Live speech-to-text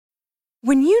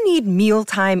When you need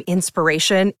mealtime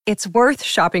inspiration, it's worth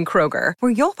shopping Kroger,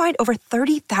 where you'll find over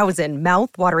 30,000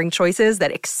 mouth-watering choices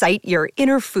that excite your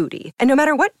inner foodie. And no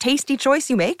matter what tasty choice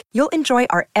you make, you'll enjoy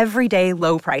our everyday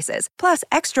low prices, plus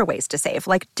extra ways to save,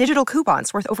 like digital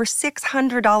coupons worth over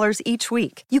 $600 each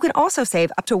week. You can also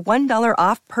save up to $1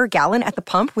 off per gallon at the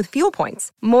pump with fuel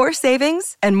points. More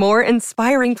savings and more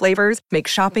inspiring flavors make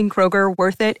shopping Kroger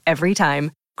worth it every time.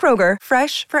 Kroger,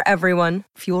 fresh for everyone.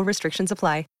 Fuel restrictions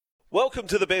apply. Welcome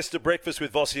to the best of breakfast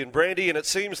with Vossi and Brandy, and it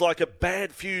seems like a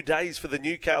bad few days for the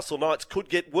Newcastle Knights. Could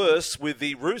get worse with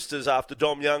the Roosters after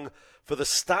Dom Young for the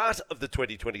start of the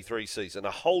 2023 season,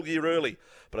 a whole year early.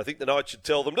 But I think the Knights should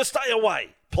tell them to stay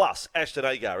away. Plus, Ashton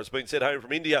Agar has been sent home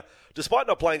from India despite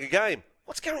not playing a game.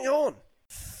 What's going on?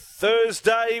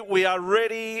 Thursday, we are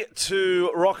ready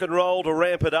to rock and roll to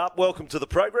ramp it up. Welcome to the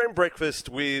program, Breakfast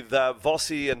with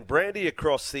Vossi and Brandy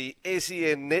across the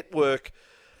SEN network.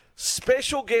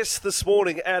 Special guest this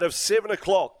morning out of 7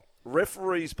 o'clock,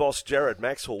 referees boss Jared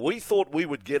Maxwell. We thought we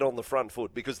would get on the front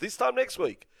foot because this time next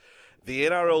week, the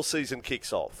NRL season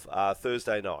kicks off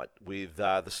Thursday night with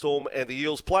the Storm and the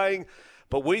Eels playing.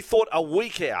 But we thought a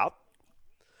week out,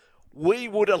 we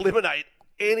would eliminate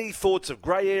any thoughts of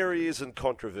grey areas and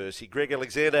controversy. Greg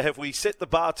Alexander, have we set the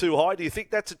bar too high? Do you think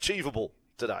that's achievable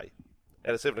today?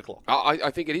 At 7 o'clock.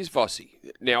 I think it is, Vossi.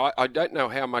 Now, I don't know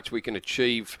how much we can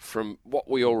achieve from what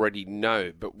we already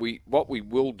know, but what we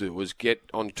will do is get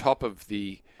on top of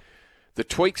the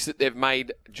tweaks that they've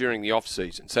made during the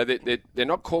off-season. So they're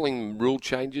not calling them rule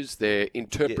changes, they're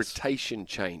interpretation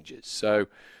changes. So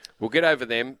we'll get over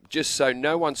them just so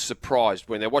no one's surprised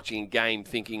when they're watching a game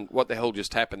thinking, what the hell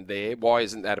just happened there? Why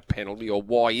isn't that a penalty? Or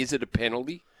why is it a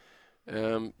penalty?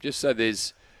 Just so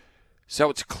there's... So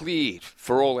it's clear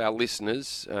for all our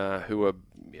listeners who are,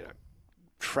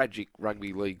 tragic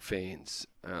rugby league fans.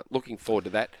 Looking forward to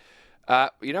that.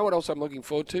 You know what else I'm looking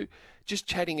forward to? Just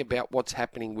chatting about what's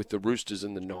happening with the Roosters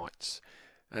and the Knights.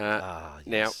 Yes.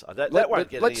 Now, that won't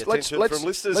get any attention from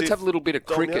listeners. Let's have a little bit of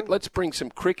cricket. Young. Let's bring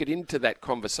some cricket into that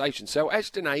conversation. So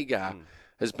Ashton Agar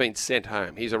has been sent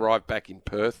home. He's arrived back in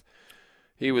Perth.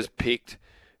 He was picked.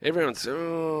 Everyone's,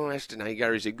 Ashton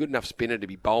Agar, is a good enough spinner to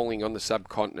be bowling on the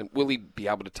subcontinent? Will he be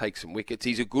able to take some wickets?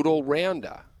 He's a good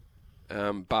all-rounder.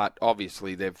 But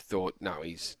obviously they've thought, no,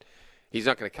 he's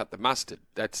not going to cut the mustard.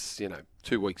 That's,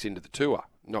 2 weeks into the tour.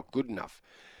 Not good enough.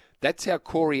 That's how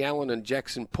Corey Allen and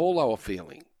Jackson Paulo are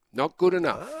feeling. Not good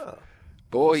enough.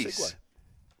 Boys,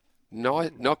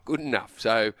 not good enough.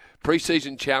 So,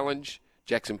 pre-season challenge,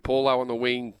 Jackson Paulo on the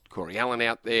wing, Corey Allen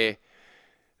out there.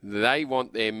 They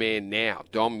want their man now,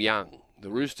 Dom Young.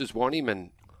 The Roosters want him, and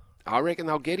I reckon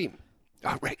they'll get him.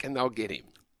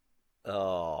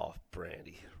 Oh,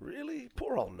 Brandy. Really?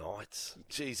 Poor old Knights.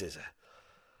 Jesus.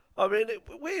 I mean,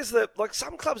 where's the... Like,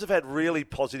 some clubs have had really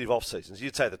positive off-seasons.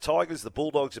 You'd say the Tigers, the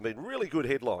Bulldogs have been really good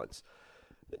headlines.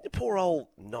 The poor old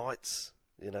Knights,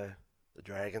 the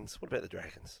Dragons. What about the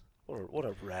Dragons? What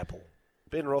a rabble.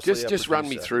 Ben Ross, just run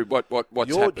me through what's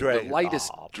happened. The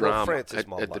latest drama at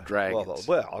the Dragons.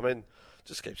 Well, I mean,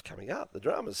 just keeps coming up, the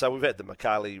drama. So we've had the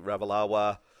Makali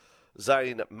Ravalawa,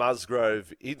 Zane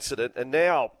Musgrove incident, and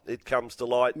now it comes to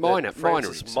light that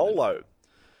Francis Molo.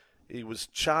 He was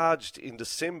charged in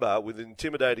December with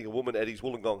intimidating a woman at his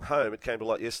Wollongong home. It came to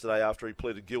light yesterday after he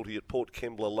pleaded guilty at Port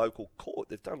Kembla local court.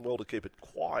 They've done well to keep it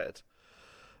quiet.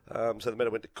 So the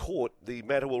matter went to court. The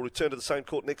matter will return to the same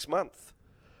court next month.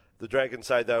 The Dragons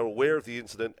say they were aware of the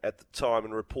incident at the time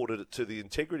and reported it to the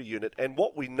Integrity Unit. And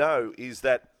what we know is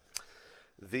that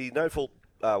the no-fault,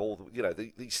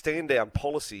 the stand-down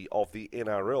policy of the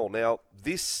NRL. Now,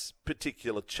 this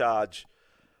particular charge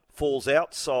falls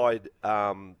outside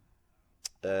the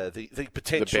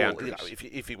potential.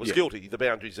 If he was guilty, the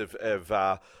boundaries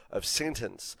of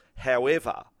sentence.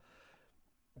 However,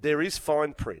 there is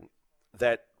fine print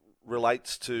that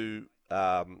relates to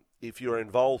if you're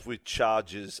involved with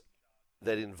charges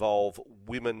that involve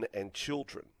women and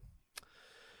children,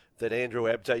 that Andrew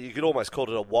Abday, you could almost call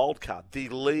it a wild card. The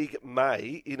league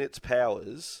may, in its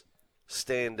powers,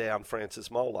 stand down Francis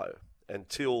Molo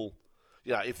until,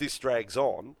 if this drags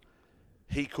on,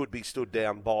 he could be stood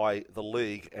down by the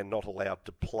league and not allowed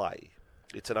to play.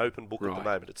 It's an open book at the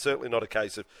moment. It's certainly not a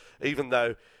case of, even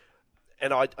though,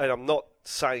 and I'm not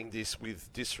saying this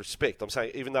with disrespect, I'm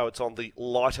saying even though it's on the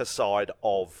lighter side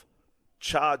of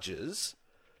charges,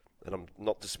 and I'm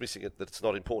not dismissing it that it's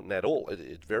not important at all.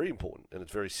 It's very important and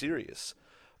it's very serious.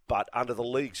 But under the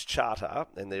league's charter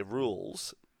and their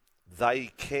rules, they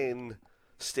can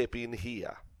step in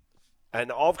here.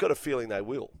 And I've got a feeling they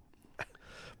will.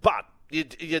 But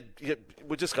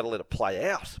we're just going to let it play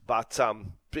out. But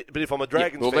if I'm a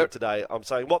Dragons fan today, I'm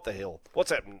saying, what the hell?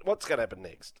 What's happening? What's going to happen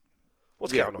next?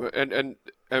 What's going on?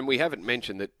 And we haven't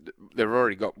mentioned that they've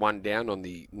already got one down on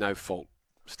the no-fault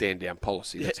stand-down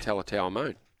policy. That's Talatau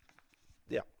Amone.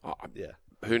 Yeah.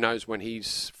 Who knows when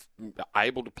he's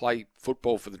able to play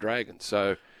football for the Dragons?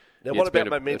 So now, what about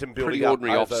momentum building up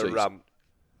over?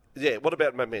 What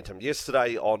about momentum?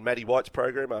 Yesterday on Matty White's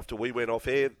program, after we went off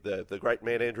air, the great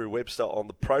man Andrew Webster on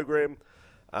the program,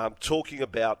 talking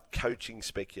about coaching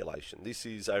speculation. This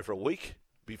is over a week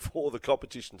before the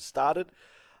competition started.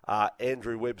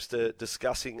 Andrew Webster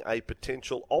discussing a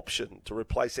potential option to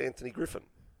replace Anthony Griffin.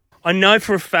 I know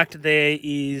for a fact there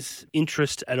is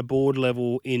interest at a board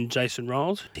level in Jason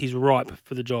Riles. He's ripe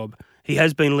for the job. He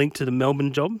has been linked to the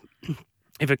Melbourne job,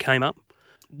 if it came up.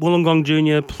 Wollongong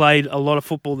Jr. played a lot of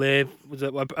football there, was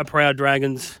a proud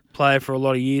Dragons player for a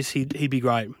lot of years. He'd be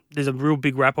great. There's a real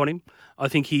big rap on him. I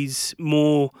think he's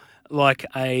more like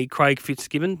a Craig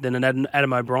Fitzgibbon than an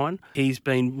Adam O'Brien. He's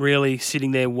been really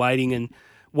sitting there waiting and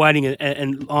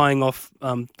eyeing off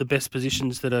the best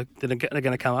positions that are going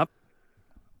to come up.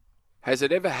 Has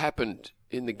it ever happened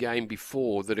in the game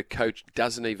before that a coach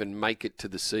doesn't even make it to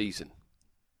the season?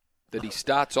 That he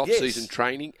starts off-season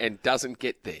training and doesn't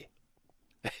get there?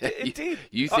 It did.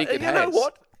 You think it has? You know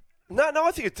what? No,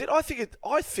 I think it did. I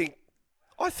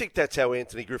think that's how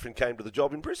Anthony Griffin came to the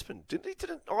job in Brisbane.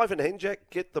 Didn't Ivan Henjak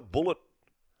get the bullet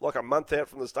like a month out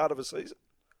from the start of a season?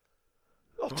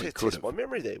 I'll test my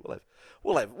memory there.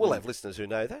 We'll have listeners who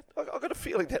know that. I've got a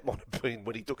feeling that might have been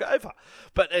when he took over.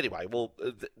 But anyway,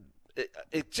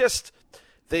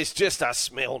 there's just a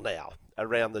smell now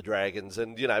around the Dragons,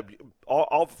 and you know,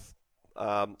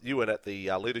 you were at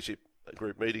the leadership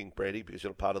group meeting, Brandy, because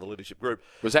you're part of the leadership group.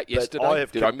 Was that yesterday?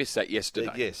 Did I miss that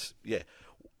yesterday? Yes, yeah.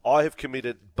 I have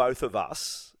committed both of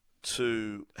us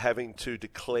to having to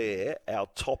declare our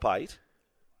top 8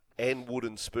 and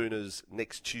Wooden Spooners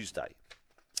next Tuesday.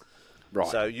 Right.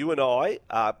 So you and I,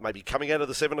 maybe coming out of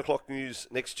the 7 o'clock news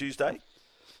next Tuesday,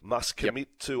 must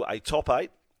commit to a top 8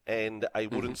 and a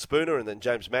Wooden Spooner, and then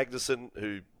James Magnuson,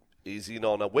 who is in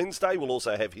on a Wednesday, will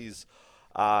also have his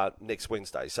next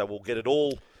Wednesday. So we'll get it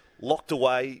all locked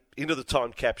away into the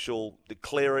time capsule,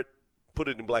 declare it, put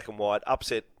it in black and white,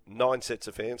 upset 9 sets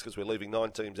of fans because we're leaving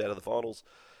 9 teams out of the finals,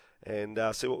 and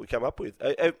see what we come up with.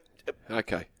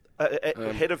 Okay.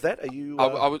 Ahead of that, are you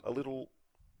a little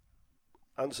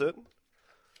uncertain?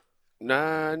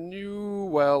 No.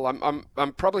 Well,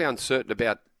 I'm probably uncertain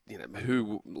about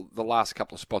who the last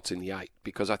couple of spots in the 8,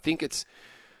 because I think it's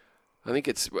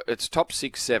top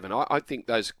 6, 7. I think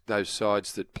those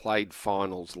sides that played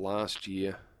finals last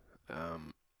year,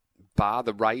 bar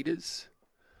the Raiders,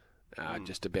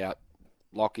 just about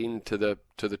lock into the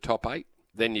top 8.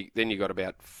 Then you got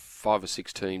about 5 or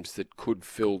 6 teams that could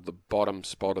fill the bottom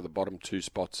spot or the bottom 2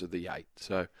 spots of the 8.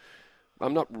 So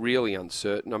I'm not really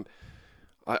uncertain.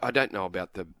 I don't know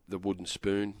about the Wooden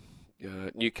Spoon.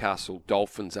 Newcastle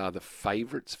Dolphins are the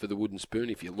favourites for the Wooden Spoon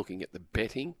if you're looking at the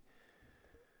betting.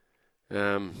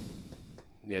 They're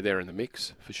in the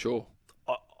mix for sure.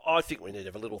 I think we need to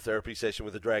have a little therapy session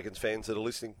with the Dragons fans that are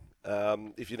listening.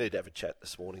 If you need to have a chat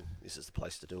this morning, this is the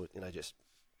place to do it. Just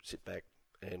sit back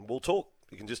and we'll talk.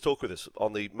 You can just talk with us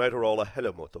on the Motorola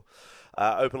Hello Moto.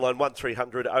 Open line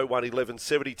 1300 01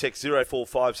 1170, text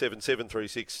 0457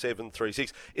 736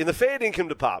 736. In the fair income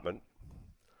department,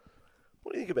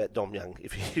 what do you think about Dom Young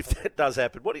if that does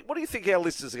happen? What do you think our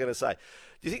listeners are going to say?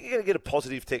 Do you think you're going to get a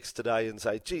positive text today and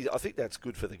say, geez, I think that's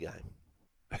good for the game?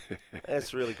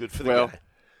 That's really good for the game.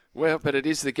 Well, but it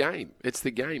is the game. It's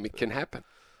the game. It can happen.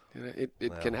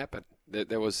 It can happen.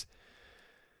 There was,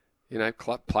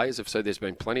 club players have said there's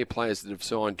been plenty of players that have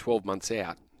signed 12 months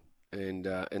out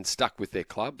and stuck with their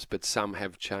clubs, but some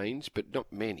have changed, but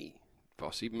not many,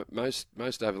 Bossy. Most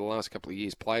over the last couple of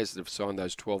years, players that have signed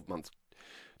those 12-month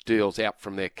deals out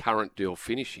from their current deal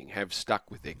finishing have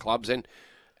stuck with their clubs. And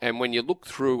when you look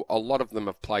through, a lot of them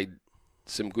have played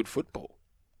some good football.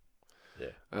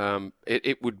 Yeah.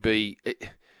 It would be...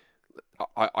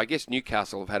 I guess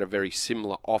Newcastle have had a very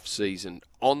similar off-season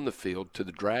on the field to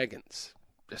the Dragons.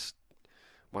 Just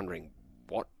wondering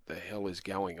what the hell is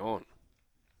going on.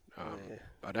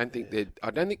 I don't think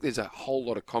there's a whole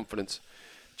lot of confidence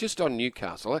just on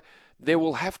Newcastle. There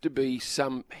will have to be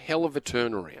some hell of a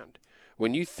turnaround.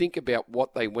 When you think about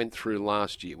what they went through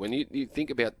last year, when you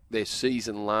think about their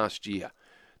season last year,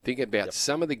 think about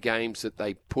some of the games that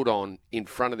they put on in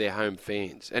front of their home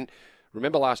fans. And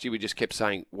remember last year we just kept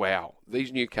saying, wow,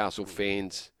 these Newcastle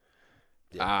fans,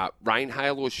 rain,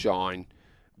 hail or shine,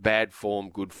 bad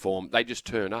form, good form, they just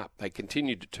turn up. They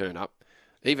continued to turn up.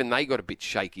 Even they got a bit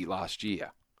shaky last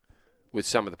year. with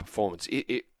some of the performance.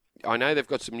 I know they've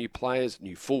got some new players,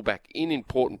 new fullback in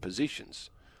important positions,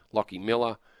 Lockie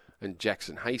Miller and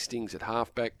Jackson Hastings at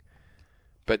halfback,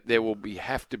 but there will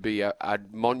have to be a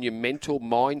monumental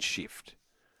mind shift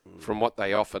from what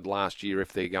they offered last year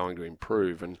if they're going to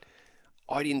improve. And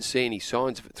I didn't see any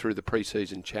signs of it through the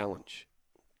pre-season challenge.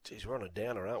 Geez, we're on a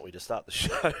downer, aren't we, to start the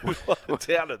show?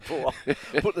 Down and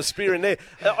putting the spear in there.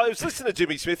 I was listening to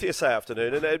Jimmy Smith yesterday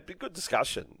afternoon, and it had a good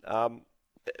discussion.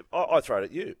 I throw it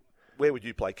at you. Where would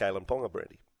you play Kalen Ponga,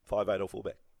 Brandy? 5'8" or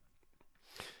fullback?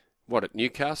 What, at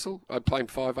Newcastle? I'd play him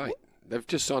 5'8". They've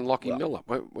just signed Lockie Miller.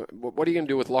 What are you going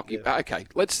to do with Lockie? Yeah. Okay,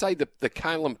 let's say the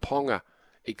Kalen Ponga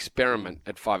experiment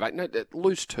at 5'8". No,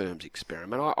 loose terms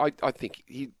experiment. I think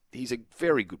he's a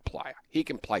very good player. He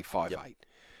can play 5'8". Yep.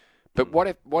 But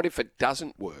what if it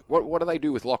doesn't work? What do they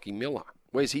do with Lockie Miller?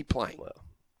 Where's he playing? Well,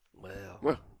 I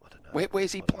don't know.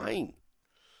 Where's he playing?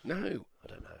 No. I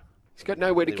don't know. He's got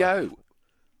nowhere to go.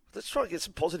 Let's try and get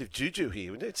some positive juju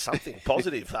here. We need something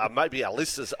positive. Maybe our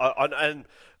listeners, and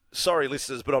sorry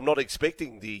listeners, but I'm not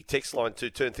expecting the text line to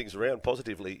turn things around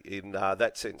positively in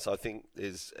that sense. I think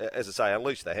is, as I say,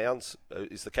 unleash the hounds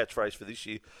is the catchphrase for this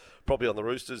year, probably on the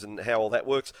Roosters and how all that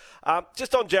works.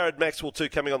 Just on Jared Maxwell too,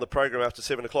 coming on the program after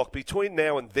 7 o'clock. Between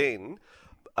now and then,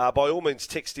 by all means,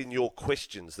 text in your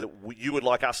questions that you would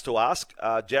like us to ask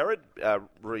Jared,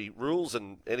 rules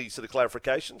and any sort of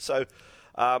clarification. So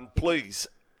please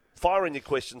fire in your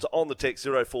questions on the text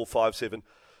 0457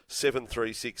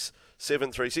 736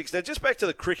 736. Now, just back to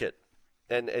the cricket,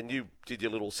 and you did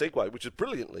your little segue, which is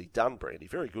brilliantly done, Brandy.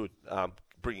 Very good,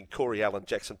 bringing Corey Allen,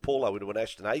 Jackson Paulo into an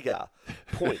Ashton Agar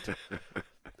point.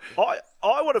 I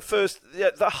want to first,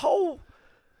 the whole,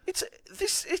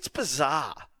 it's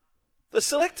bizarre. The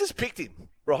selectors picked him,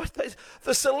 right?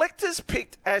 The selectors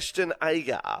picked Ashton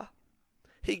Agar.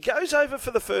 He goes over for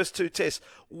the first 2 tests.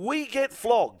 We get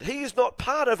flogged. He is not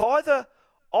part of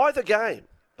either game.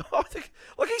 I think,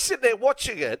 like, he's sitting there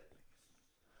watching it,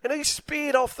 and he's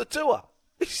speared off the tour.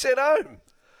 He's sent home.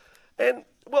 And,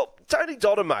 well, Tony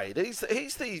Dodemaide, he's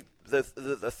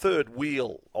the third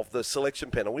wheel of the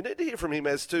selection panel. We need to hear from him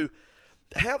as to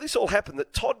how this all happened,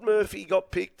 that Todd Murphy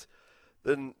got picked,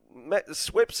 then Matt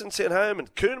Swepson sent home,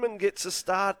 and Kuhnemann gets a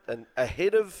start and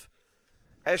ahead of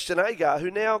Ashton Agar, who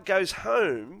now goes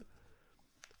home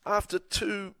after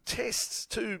 2 tests,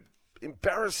 2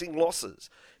 embarrassing losses.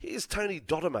 Here's Tony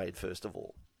Dodemaide, first of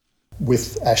all.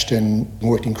 With Ashton,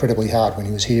 worked incredibly hard when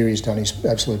he was here. He's done his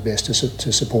absolute best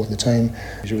to support the team.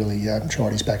 He's really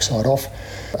tried his backside off.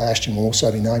 Ashton will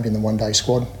also be named in the one-day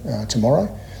squad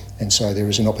tomorrow, and so there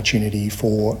is an opportunity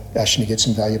for Ashton to get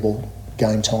some valuable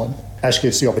game time. Ash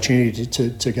gets the opportunity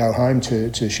to go home,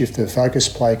 to shift the focus,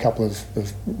 play a couple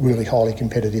of really highly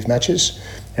competitive matches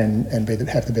and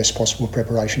have the best possible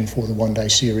preparation for the one-day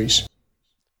series.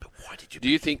 But why did you Do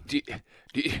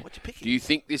you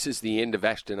think this is the end of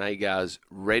Ashton Agar's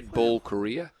red ball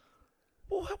career?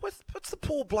 Well, what's the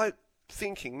poor bloke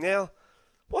thinking now?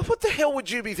 What the hell would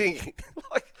you be thinking?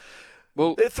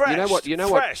 Well, they're thrashed. You know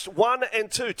what? Thrashed 1 and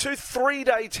 2, 2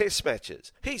 3-day test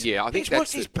matches. He's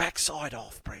worked his backside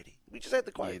off, Brady. We just had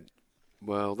the quote. Yeah,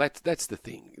 well, that's the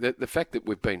thing. The fact that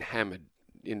we've been hammered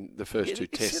in the first 2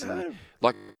 tests.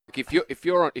 Like if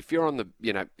you're on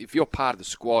the if you're part of the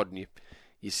squad and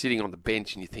you're sitting on the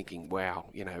bench and you're thinking, wow,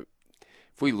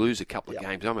 if we lose a couple of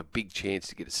games, I'm a big chance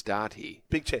to get a start here.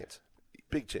 Big chance.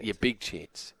 Yeah, big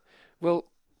chance. Well,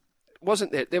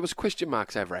 wasn't there was question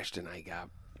marks over Ashton Agar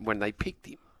when they picked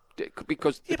him,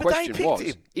 because the question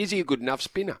was, is he a good enough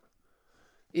spinner?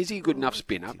 Is he a good enough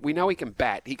spinner? We know he can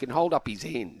bat. He can hold up his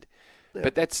end. Yeah.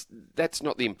 But that's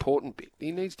not the important bit.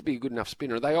 He needs to be a good enough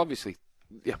spinner. They obviously,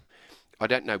 I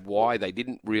don't know why they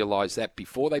didn't realise that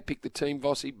before they picked the team,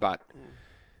 Vossi, but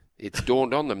it's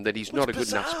dawned on them that he's not a good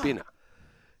enough spinner.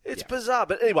 It's bizarre.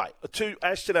 But anyway, to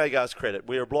Ashton Agar's credit,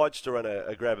 we're obliged to run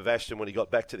a grab of Ashton when he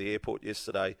got back to the airport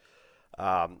yesterday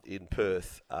in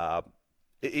Perth.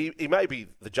 He may be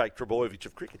the Jake Trbojevic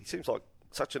of cricket. He seems like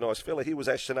such a nice fella. Here was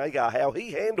Ashton Agar, how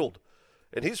he handled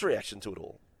and his reaction to it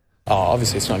all. Oh,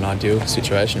 obviously it's not an ideal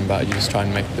situation, but you just try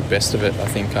and make the best of it. I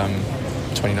think I'm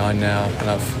 29 now, and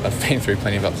I've been through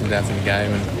plenty of ups and downs in the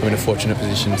game, and I'm in a fortunate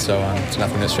position, so it's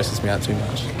nothing that stresses me out too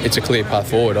much. It's a clear path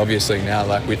forward, obviously, now,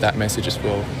 like with that message as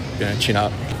well, chin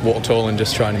up, walk tall and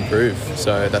just try and improve.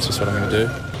 So that's just what I'm going to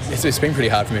do. It's been pretty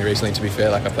hard for me recently, to be fair.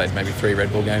 Like, I've played maybe 3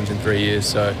 Red Bull games in 3 years,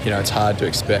 so it's hard to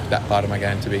expect that part of my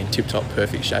game to be in tip-top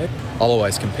perfect shape. I'll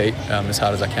always compete as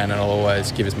hard as I can, and I'll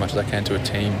always give as much as I can to a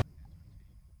team.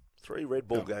 3 Red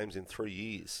Bull games in 3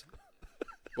 years.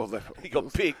 Well, he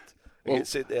got picked Well, He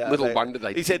said, little wonder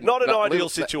they He said, didn't. not an But ideal little-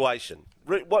 situation.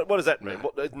 What does that mean?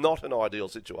 No. Not an ideal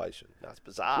situation. That's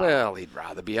bizarre. Well, he'd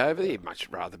rather be over there. He'd much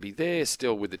rather be there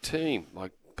still with the team,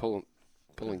 like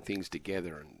pulling things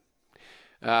together.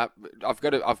 And I've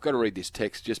got to read this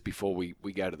text just before we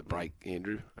go to the break,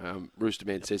 Andrew.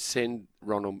 Roosterman says, send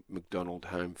Ronald McDonald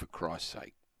home for Christ's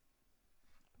sake.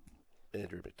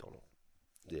 Andrew McDonald.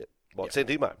 Yeah. Send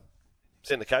him home.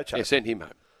 Send the coach home. Yeah, send him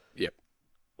home. Yep.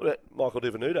 What about Michael Di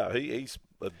Venuto? He's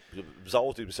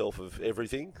absolved himself of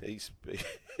everything. He's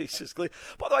just clear.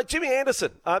 By the way, Jimmy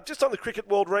Anderson, just on the Cricket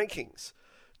World Rankings,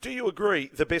 do you agree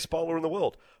the best bowler in the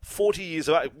world? 40 years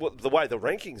of age. Well, the way the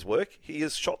rankings work, he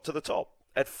is shot to the top.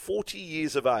 At 40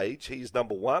 years of age, he is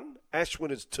number 1.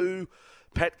 Ashwin is 2.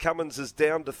 Pat Cummins is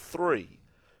down to 3.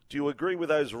 Do you agree with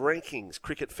those rankings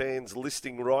cricket fans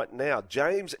listing right now?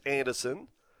 James Anderson,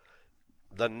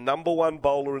 the number 1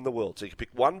 bowler in the world. So you can pick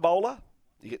one bowler.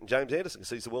 You're getting James Anderson because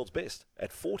he's the world's best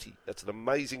at 40. That's an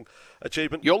amazing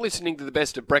achievement. You're listening to the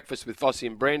Best of Breakfast with Vossi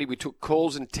and Brandy. We took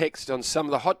calls and texts on some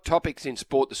of the hot topics in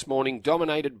sport this morning,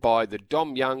 dominated by the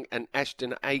Dom Young and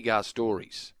Ashton Agar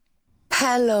stories.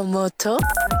 Hello, Moto.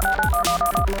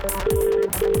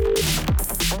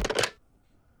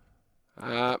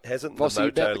 Hasn't Vossi, the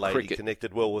about Moto the lady cricket.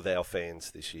 connected well with our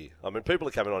fans this year? I mean, people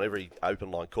are coming on every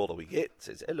open line call that we get.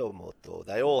 Says, hello, Moto.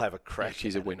 They all have a crack.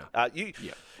 She's a winner.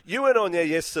 You went on there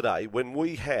yesterday when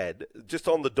we had, just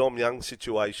on the Dom Young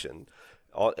situation,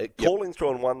 calling through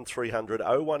on 1300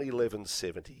 01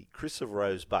 1170, Chris of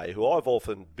Rose Bay, who I've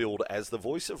often billed as the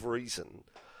voice of reason.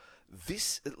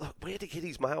 Where did he get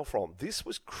his mail from? This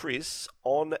was Chris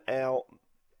on our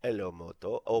Hello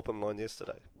Moto open line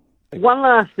yesterday. One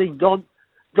last thing, Dom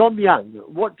Young.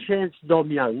 What chance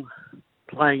Dom Young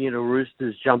playing in a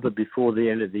Roosters jumper before the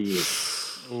end of the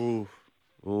year?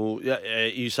 Are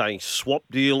you saying swap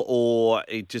deal or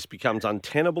it just becomes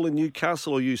untenable in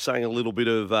Newcastle, or are you saying a little bit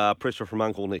of pressure from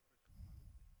Uncle Nick?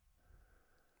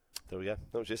 There we go.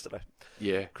 That was yesterday.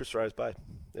 Yeah. Chris Rose Bay.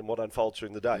 And what unfolds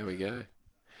during the day. There we go.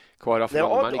 Quite often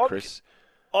Now, on the money, Chris.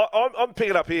 I'm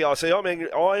picking up here. I see. I'm angry.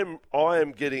 I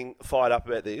am getting fired up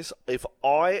about this. If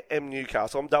I am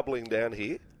Newcastle, I'm doubling down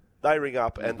here. They ring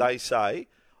up and they say,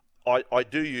 I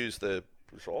do use the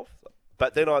push off,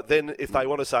 but then if they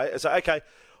want to say, okay,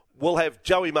 we'll have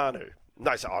Joey Manu. And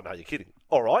they say, oh no, you're kidding.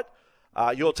 All right,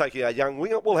 you're taking our young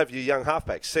winger. We'll have your young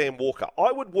halfback, Sam Walker.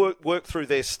 I would work through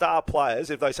their star players.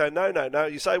 If they say no,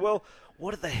 you say, well,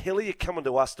 what the hell are you coming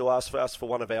to ask for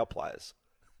one of our players?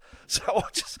 So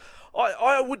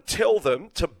I would tell them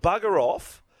to bugger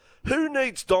off. Who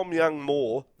needs Dom Young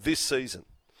more this season?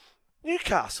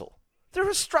 Newcastle. They're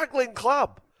a struggling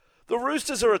club. The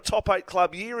Roosters are a top 8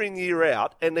 club year in, year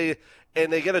out, and they're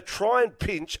going to try and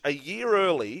pinch a year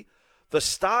early the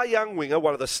star young winger,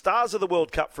 one of the stars of the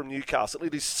World Cup from Newcastle.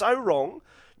 It is so wrong.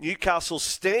 Newcastle,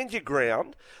 stand your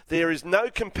ground. There is no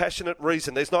compassionate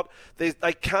reason. They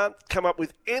can't come up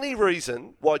with any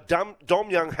reason why Dom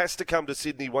Young has to come to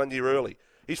Sydney 1 year early.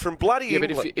 He's from bloody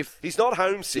England. He's not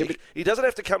homesick. He doesn't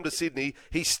have to come to Sydney.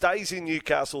 He stays in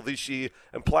Newcastle this year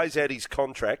and plays out his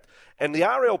contract. And the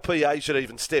RLPA should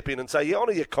even step in and say, you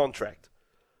honour your contract.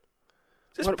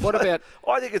 What about...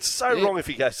 I think it's so wrong if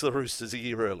he goes to the Roosters a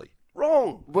year early.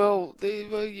 Wrong. Well,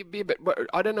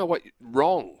 I don't know what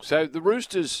wrong. So the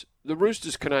Roosters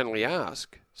can only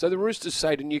ask. So the Roosters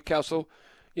say to Newcastle,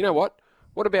 you know what?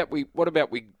 What about we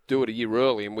do it a year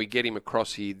early and we get him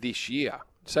across here this year?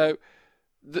 So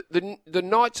the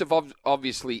Knights have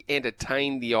obviously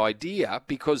entertained the idea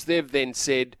because they've then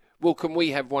said, well, can we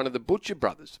have one of the Butcher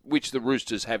brothers? Which the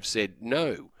Roosters have said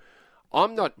no.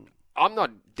 I'm not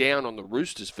down on the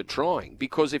Roosters for trying,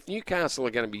 because if Newcastle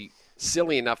are going to be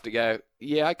silly enough to go,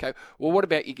 yeah, okay, well, what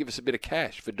about you give us a bit of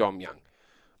cash for Dom Young?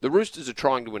 The Roosters are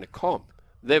trying to win a comp.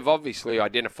 They've obviously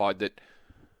identified that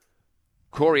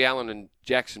Corey Allen and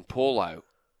Jackson Paulo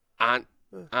aren't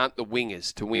the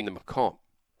wingers to win them a comp.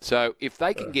 So if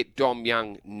they can get Dom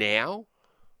Young now,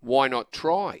 why not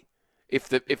try? If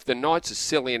the Knights are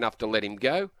silly enough to let him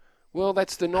go, well,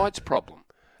 that's the Knights' problem.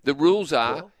 The rules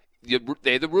are...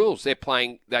 They're the rules. They're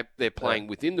playing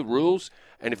within the rules,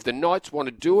 and if the Knights want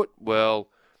to do it, well,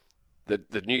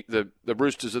 the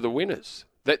Roosters are the winners.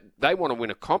 They want to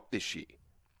win a comp this year.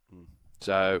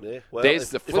 So there's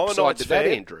the flip side to that,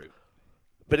 Andrew.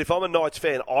 But if I'm a Knights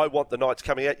fan, I want the Knights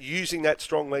coming out using that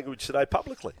strong language today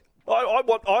publicly. I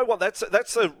want that's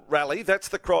the rally. That's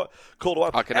the call to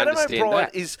arms. I can Adam understand O'Brien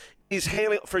that. is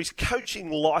handling for his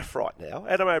coaching life right now.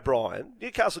 Adam O'Brien,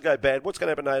 Newcastle go bad. What's going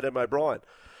to happen to Adam O'Brien?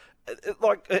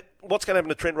 What's going to happen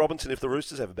to Trent Robinson if the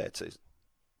Roosters have a bad season?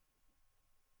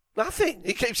 Nothing.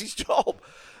 He keeps his job.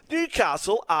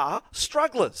 Newcastle are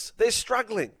strugglers. They're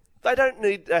struggling. They don't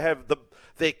need to have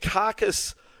their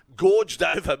carcass gorged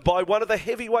over by one of the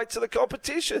heavyweights of the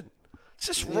competition. It's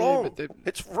just wrong.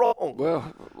 It's wrong.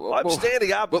 Well, I'm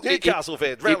standing up. Newcastle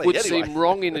fans, rally. It would anyway. seem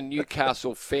wrong in a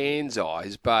Newcastle fan's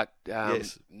eyes, but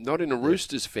yes. not in a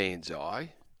Roosters fan's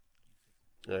eye.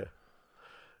 Yeah.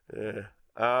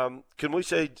 Can we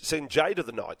send Jay to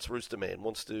the Knights? Rooster Man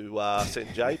wants to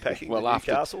send Jay packing to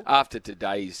Newcastle. After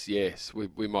today's, yes,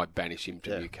 we might banish him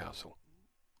to Newcastle.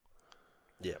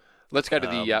 Yeah. Let's go to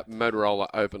the Motorola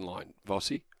open line,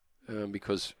 Vossi,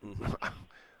 because I'm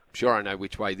sure I know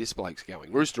which way this bloke's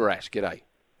going. Rooster Ash, g'day,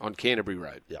 on Canterbury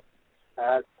Road. Yep.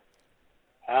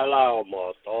 Hello,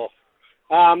 Martha.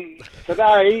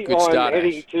 Today I'm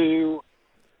heading to,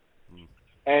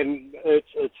 and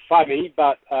it's funny,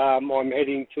 but I'm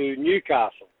heading to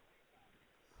Newcastle.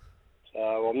 So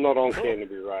I'm not on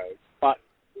Canterbury Road, but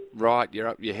right,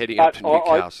 you're heading up to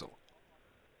Newcastle.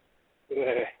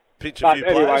 Pinch a few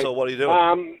players, or what are you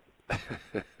doing?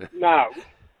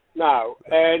 No,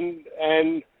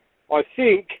 and I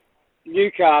think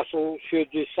Newcastle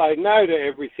should just say no to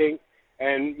everything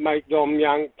and make Dom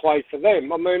Young play for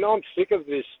them. I mean, I'm sick of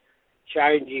this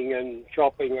changing and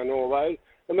chopping and all those.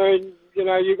 I mean,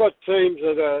 you've got teams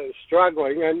that are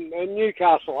struggling, and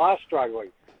Newcastle are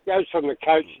struggling. It goes from the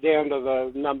coach down to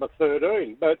the number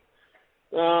 13. But,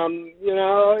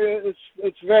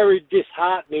 it's very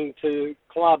disheartening to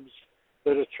clubs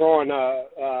that are trying to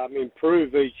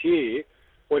improve each year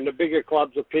when the bigger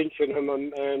clubs are pinching them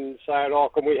and saying,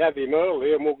 can we have him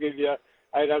early and we'll give you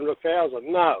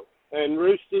 800,000. No. And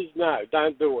Roosters, no,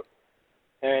 don't do it.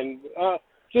 And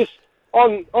just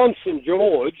on St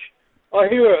George, I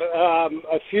hear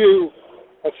a few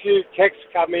texts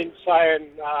come in saying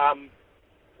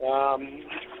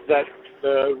that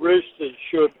the Roosters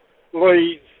should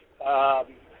leave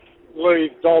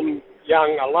Dom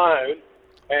Young alone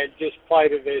and just play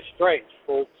to their strengths.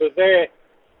 Well, to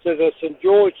the St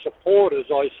George supporters,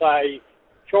 I say,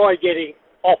 try getting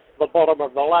off the bottom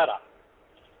of the ladder.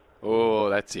 Oh,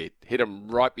 that's it. Hit him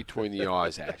right between the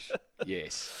eyes, Ash.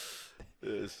 Yes.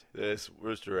 Yes,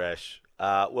 Rooster Ash.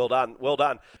 Well done.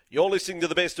 You're listening to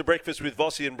the Best of Breakfast with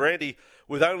Vossi and Brandy.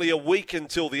 With only a week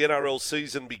until the NRL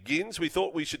season begins, we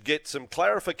thought we should get some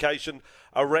clarification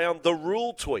around the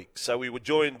rule tweaks. So we were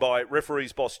joined by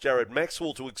referees boss Jared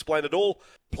Maxwell to explain it all.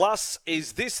 Plus,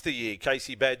 is this the year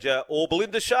Casey Badger or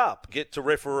Belinda Sharp get to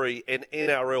referee an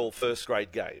NRL first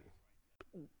grade game?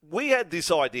 We had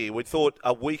this idea. We thought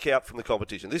a week out from the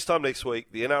competition. This time next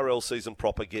week, the NRL season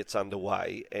proper gets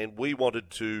underway, and we wanted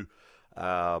to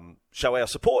show our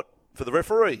support for the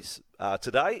referees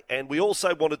today, and we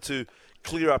also wanted to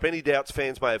clear up any doubts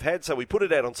fans may have had, so we put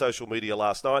it out on social media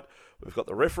last night. We've got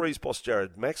the referees boss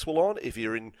Jared Maxwell on. If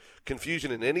you're in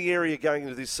confusion in any area going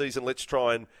into this season, let's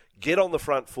try and get on the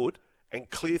front foot and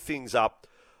clear things up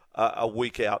a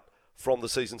week out from the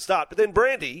season start. But then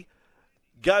Brandy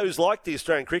goes like the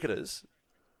Australian cricketers,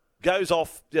 goes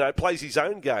off, plays his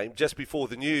own game just before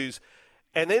the news,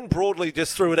 and then broadly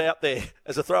just threw it out there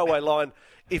as a throwaway line.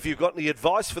 If you've got any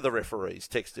advice for the referees,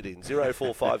 text it in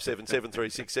 0457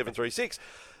 736 736.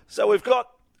 So we've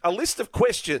got a list of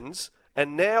questions,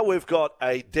 and now we've got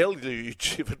a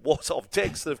deluge, if it was, of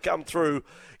texts that have come through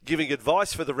giving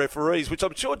advice for the referees, which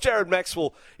I'm sure Jared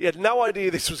Maxwell, he had no idea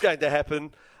this was going to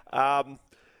happen.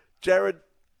 Jared,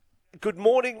 good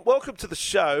morning. Welcome to the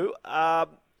show.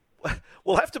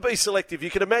 We'll have to be selective.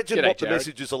 You can imagine what the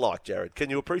messages are like, Jared. Can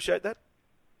you appreciate that?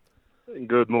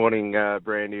 Good morning,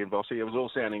 Brandy and Vossi. It was all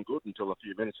sounding good until a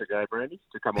few minutes ago, Brandy,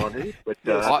 to come on here. But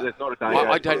there's not a day.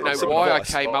 I don't know why I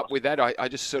came up with that. I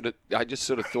just sort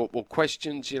of thought, well,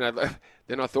 questions,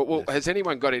 Then I thought, well, has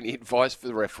anyone got any advice for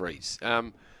the referees?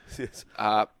 Yes.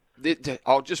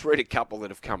 I'll just read a couple that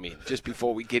have come in just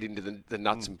before we get into the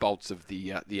nuts and bolts of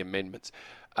the amendments.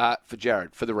 For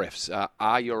Jared, for the refs,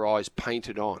 are your eyes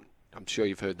painted on? I'm sure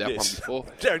you've heard that one before.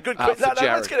 Jared, good question.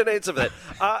 Let's get an answer for that.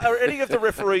 Are any of the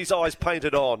referees' eyes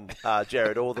painted on,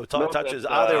 Jared, or the touches?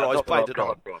 Are their eyes painted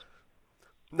on?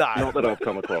 No. Not that I've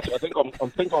come across. I think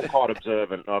I'm quite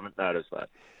observant. I haven't noticed that.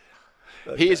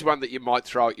 Okay. Here's one that you might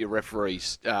throw at your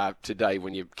referees today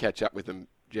when you catch up with them,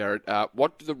 Jared.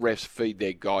 What do the refs feed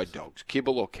their guide dogs,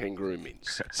 kibble or kangaroo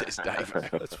mints? Says Dave.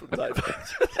 That's from Dave.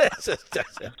 That's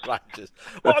outrageous.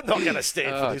 Well, I'm not going to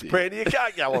stand for this, Brandy. You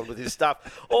can't go on with this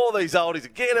stuff. All these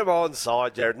oldies, get them on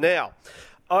side, Jared. Now,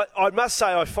 I must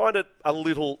say I find it a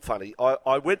little funny.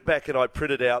 I went back and I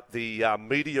printed out the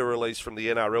media release from the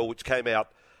NRL, which came out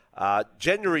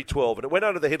January 12, and it went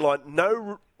under the headline,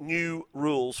 No New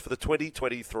Rules for the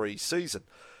 2023 Season.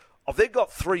 I've then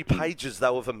got 3 pages,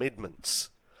 though, of amendments.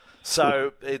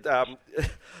 So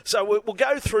we'll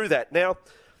go through that. Now,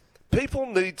 people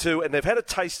need to, and they've had a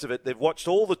taste of it. They've watched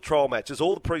all the trial matches,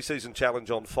 all the pre-season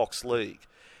challenge on Fox League.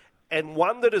 And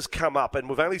one that has come up, and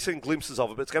we've only seen glimpses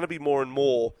of it, but it's going to be more and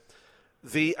more,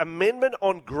 the amendment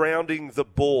on grounding the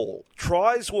ball.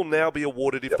 Tries will now be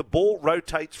awarded if the ball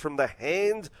rotates from the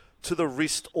hand to the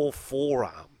wrist or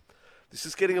forearm. This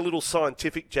is getting a little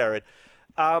scientific, Jared.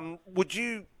 Would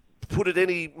you put it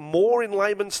any more in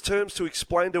layman's terms to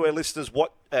explain to our listeners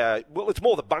what, well, it's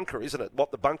more the bunker, isn't it?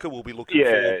 What the bunker will be looking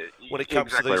for when it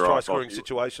comes to these try-scoring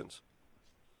situations.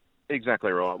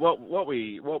 Exactly right. Well, what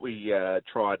we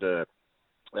try to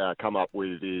come up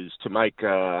with is to make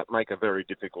a very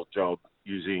difficult job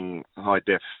using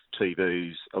high-def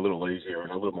TVs a little easier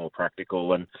and a little more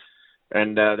practical.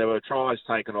 And there were tries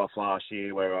taken off last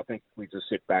year where I think we just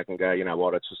sit back and go, you know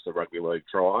what, it's just a rugby league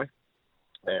try.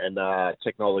 And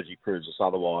technology proves us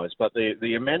otherwise. But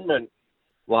the amendment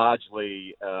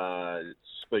largely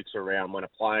speaks around when a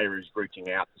player is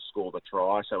reaching out to score the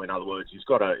try. So in other words, he's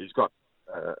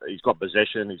got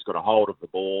possession, he's got a hold of the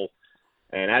ball,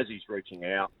 and as he's reaching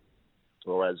out,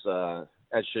 or as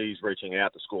she's reaching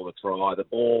out to score the try, the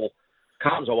ball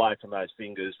comes away from those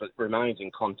fingers but remains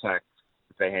in contact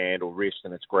with the hand or wrist,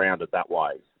 and it's grounded that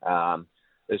way.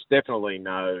 There's definitely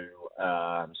no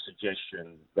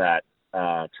suggestion that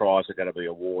tries are going to be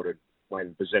awarded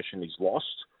when possession is lost,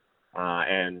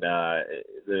 and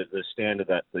the standard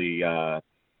that the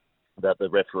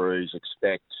referees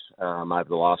expect over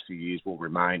the last few years will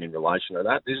remain in relation to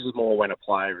that. This is more when a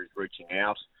player is reaching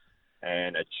out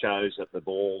and it shows that the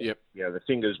ball, the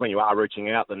fingers, when you are reaching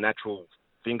out, the natural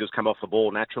fingers come off the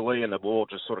ball naturally and the ball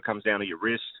just sort of comes down to your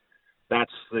wrist.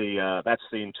 That's the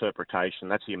interpretation.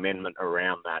 That's the amendment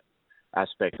around that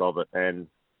aspect of it. And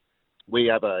we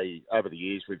have over the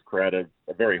years, we've created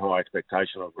a very high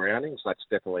expectation of grounding, so that's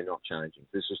definitely not changing.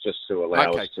 This is just to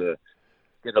allow us to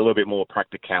get a little bit more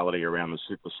practicality around the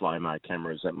super slow-mo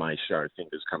cameras that may show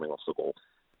fingers coming off the ball.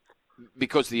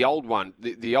 Because the old one,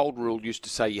 the old rule used to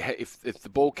say if the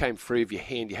ball came free of your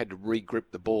hand, you had to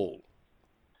re-grip the ball.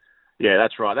 Yeah,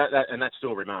 that's right. And that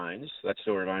still remains. That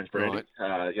still remains, Brandon.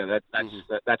 Right.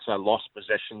 That's a lost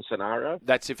possession scenario.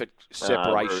 That's if it's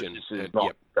separation.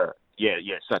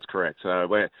 Yes, that's correct. So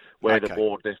where the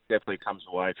ball definitely comes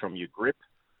away from your grip,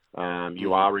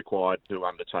 you are required to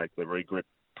undertake the re-grip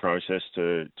process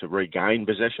to regain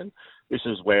possession. This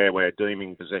is where we're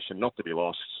deeming possession not to be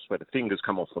lost, where the fingers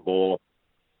come off the ball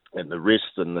and the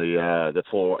wrist and the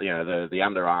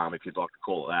underarm, if you'd like to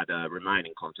call it that, remain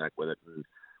in contact with it, and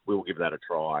we'll give that a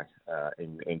try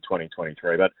in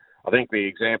 2023. But I think the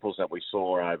examples that we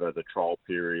saw over the trial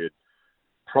period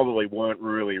probably weren't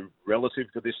really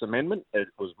relative to this amendment. It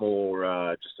was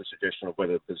more just a suggestion of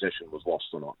whether possession was lost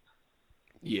or not.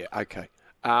 Yeah, okay.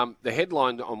 The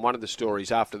headline on one of the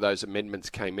stories after those amendments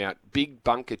came out: big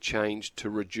bunker change to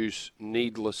reduce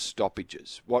needless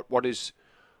stoppages. What's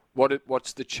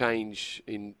the change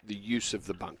in the use of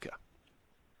the bunker?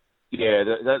 Yeah,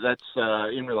 that's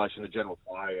in relation to general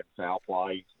play and foul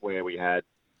play, where we had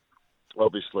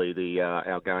obviously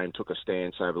our game took a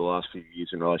stance over the last few years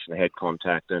in relation to head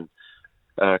contact, and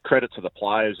credit to the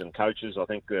players and coaches. I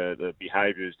think the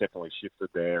behaviour has definitely shifted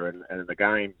there, and the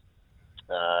game.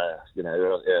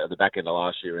 At the back end of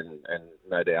last year, and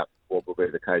no doubt what will be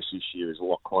the case this year, is a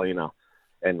lot cleaner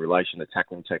in relation to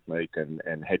tackling technique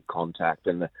and head contact.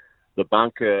 And the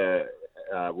bunker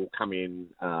will come in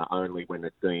only when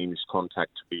it deems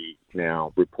contact to be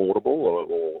now reportable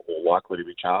or likely to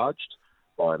be charged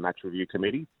by a match review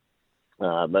committee.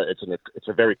 But it's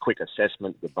a very quick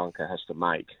assessment the bunker has to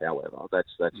make. However,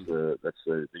 that's the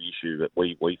issue that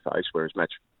we face, whereas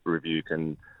match review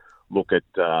can look at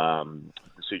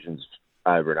decisions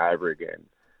over and over again.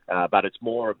 But it's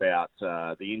more about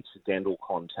the incidental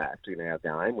contact in our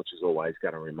game, which is always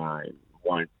going to remain,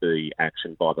 won't be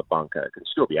actioned by the bunker. It can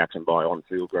still be actioned by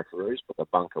on-field referees, but the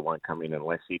bunker won't come in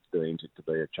unless it deems it to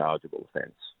be a chargeable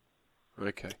offence.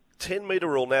 Okay. 10-metre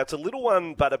rule. Now, it's a little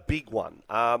one, but a big one.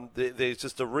 There's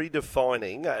just a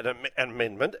redefining, an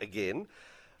amendment, again,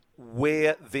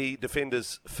 where the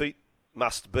defender's feet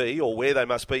must be, or where they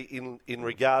must be in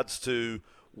regards to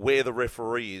where the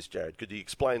referee is, Jared. Could you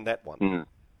explain that one? Mm.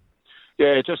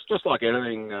 Yeah, just like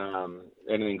anything,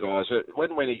 guys.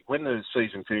 When the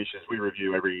season finishes, we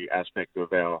review every aspect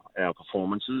of our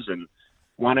performances, and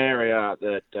one area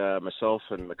that myself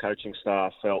and the coaching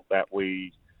staff felt that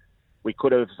we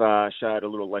could have showed a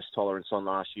little less tolerance on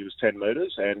last year was 10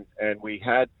 metres, and we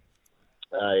had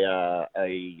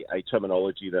a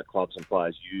terminology that clubs and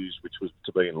players use, which was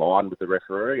to be in line with the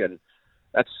referee, and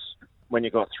that's when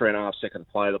you've got 3.5 second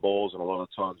play the balls, and a lot of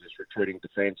times it's retreating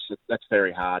defence. That's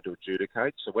very hard to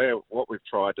adjudicate. So what we've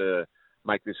tried to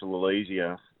make this a little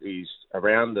easier is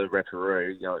around the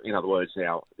referee. In other words,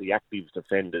 now the active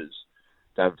defenders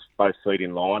have both feet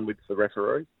in line with the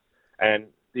referee, and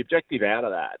the objective out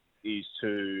of that is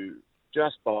to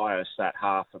just bias that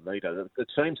half a metre. The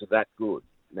teams are that good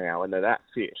now, and they're that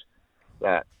fit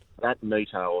that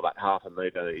metre or that half a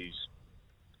metre is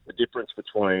the difference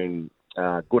between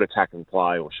good attacking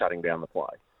play or shutting down the play.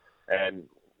 And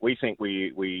we think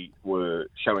we were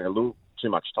showing a little too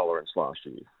much tolerance last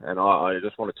year, and I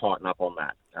just want to tighten up on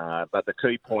that. But the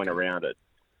key point around it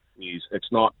is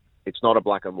it's not a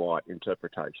black and white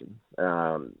interpretation.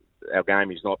 Our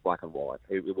game is not black and white.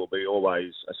 It will be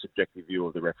always a subjective view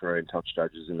of the referee and touch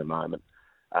judges in the moment.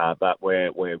 But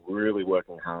we're really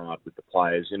working hard with the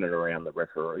players in and around the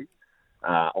referee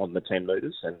on the 10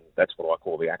 metres, and that's what I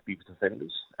call the active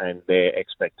defenders. And their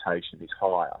expectation is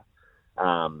higher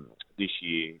this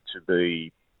year to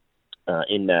be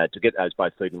to get those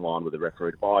both feet in line with the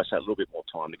referee, to buy us that little bit more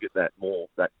time to get that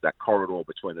corridor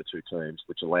between the two teams,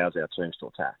 which allows our teams to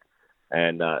attack.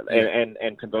 And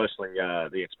conversely,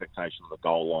 the expectation on the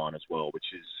goal line as well,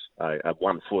 which is a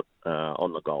 1 foot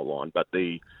on the goal line. But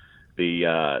there's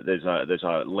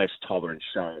a less tolerance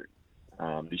shown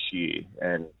this year,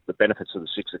 and the benefits of the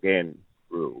 6 again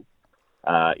rule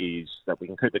is that we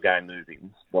can keep the game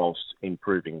moving whilst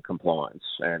improving compliance.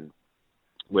 And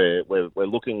we're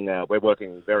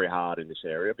working very hard in this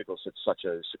area because it's such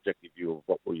a subjective view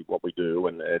of what we do,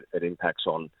 and it impacts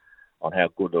on how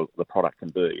good the product can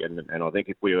be. And I think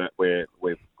if we've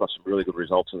got some really good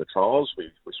results in the trials,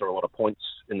 we saw a lot of points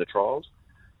in the trials,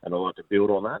 and I'd like to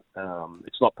build on that.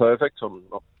 It's not perfect. I'm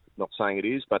not saying it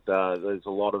is, but there's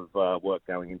a lot of work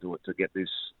going into it to get this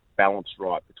balance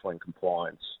right between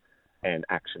compliance and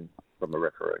action from the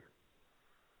referee.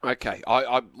 Okay,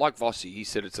 I like Vossi. He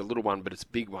said it's a little one, but it's a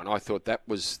big one. I thought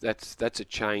that's a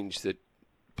change that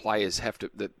players have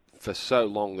to. That for so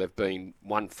long they've been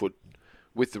 1 foot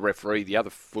with the referee, the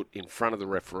other foot in front of the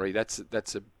referee. It's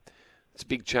a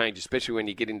big change, especially when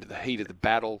you get into the heat of the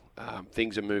battle.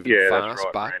 Things are moving fast. That's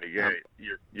right, Randy. Yeah,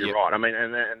 you're right. I mean,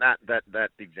 and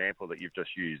that example that you've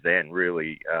just used then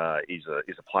really is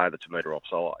a player that's a metre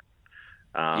offside.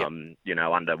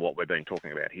 Under what we've been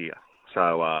talking about here.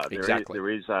 So exactly. there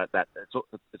is that.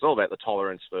 It's all about the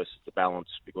tolerance versus the balance,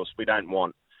 because we don't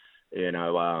want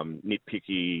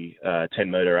nitpicky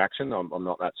 10-metre action. I'm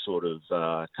not that sort of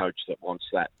coach that wants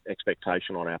that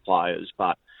expectation on our players,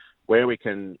 but where we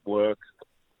can work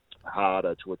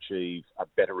harder to achieve a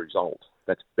better result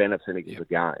that's benefiting the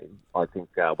game, I think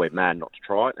we're mad not to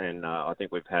try it, and I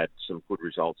think we've had some good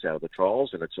results out of the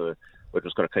trials, and we've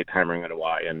just got to keep hammering it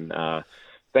away. And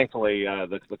thankfully,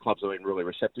 the clubs have been really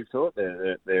receptive to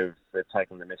it. They've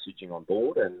taken the messaging on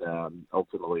board, and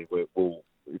ultimately,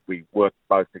 if we work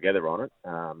both together on it,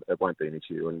 it won't be an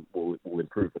issue, and we'll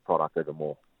improve the product even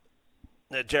more.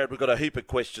 Now, Jared, we've got a heap of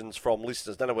questions from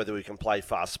listeners. Don't know whether we can play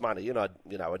fast money. I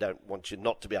don't want you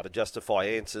not to be able to justify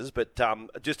answers, but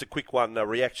just a quick one, a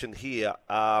reaction here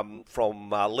from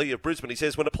Lee of Brisbane. He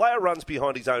says, when a player runs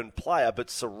behind his own player but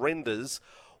surrenders,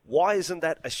 why isn't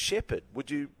that a shepherd?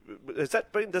 Has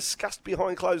that been discussed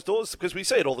behind closed doors? Because we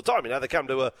see it all the time. They come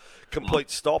to a complete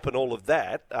stop and all of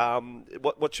that.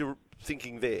 What's your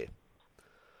thinking there?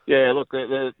 Yeah, look,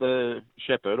 the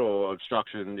shepherd or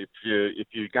obstruction, if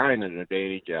you gain an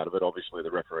advantage out of it, obviously the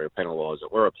referee will penalise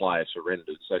it. Where a player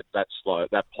surrenders,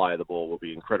 that play of the ball will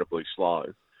be incredibly slow,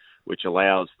 which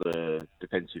allows the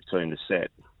defensive team to set.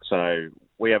 So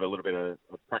we have a little bit of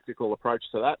a practical approach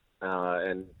to that,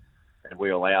 and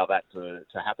we allow that to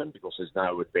happen because there's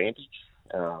no advantage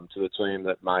to the team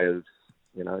that may have,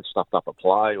 stuffed up a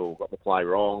play or got the play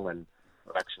wrong and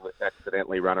actually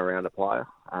accidentally run around a player.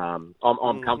 I'm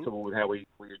comfortable with how we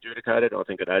adjudicate it. I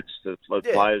think it adds to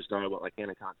players know what they can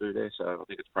and can't do there, so I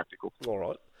think it's practical. All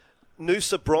right.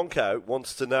 Noosa Bronco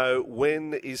wants to know,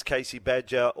 when is Casey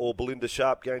Badger or Belinda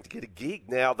Sharp going to get a gig?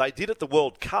 Now, they did at the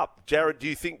World Cup. Jared, do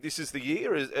you think this is the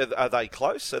year? Are they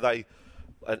close? Are they,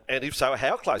 and if so,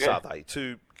 how close are they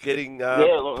to getting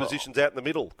positions out in the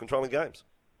middle, controlling games?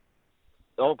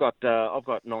 I've got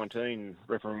 19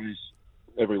 referees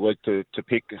every week to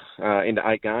pick into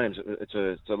 8 games. It's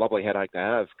a lovely headache to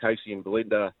have. Casey and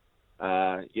Belinda,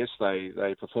 yes,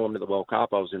 they performed in the World Cup.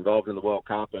 I was involved in the World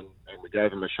Cup, and we gave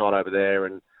them a shot over there,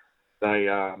 and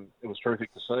it was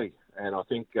terrific to see. And I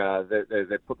think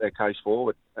they put their case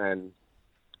forward, and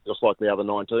just like the other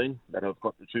 19 that I've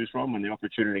got to choose from, when the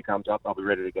opportunity comes up, I'll be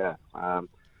ready to go.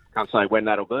 Can't say when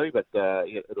that'll be, but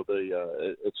it'll be.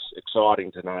 It's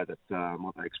exciting to know that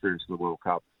what they experienced in the World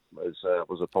Cup was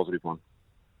a positive one.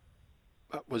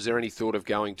 Was there any thought of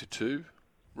going to 2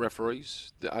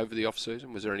 referees over the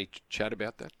off-season? Was there any chat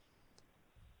about that?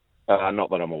 Not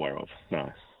that I'm aware of,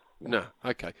 no. No,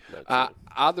 okay.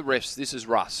 Are the refs, this is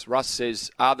Russ. Russ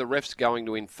says, are the refs going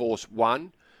to enforce,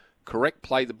 1, correct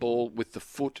play the ball with the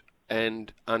foot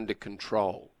and under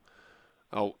control?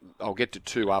 I'll get to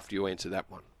 2 after you answer that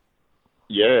one.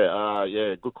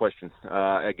 Yeah, good question.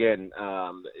 Again,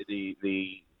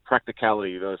 the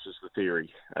practicality versus the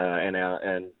theory,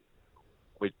 and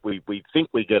we think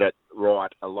we get it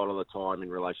right a lot of the time in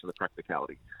relation to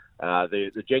practicality.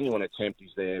 The genuine attempt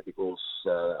is there because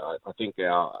I think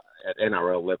at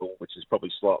NRL level, which is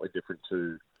probably slightly different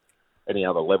to any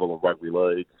other level of rugby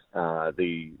league,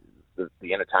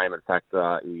 the entertainment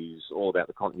factor is all about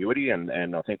the continuity,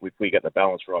 and I think if we get the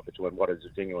balance right between what is a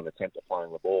genuine attempt at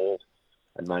playing the ball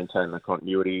and maintaining the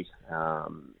continuity,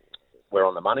 we're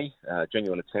on the money.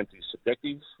 Genuine attempt is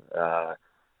subjective.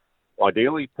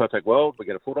 Ideally, perfect world, we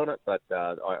get a foot on it, but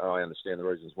I understand the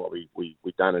reasons why we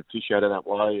don't officiate it that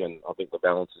way, and I think the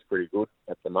balance is pretty good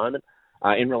at the moment.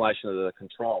 In relation to the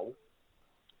control,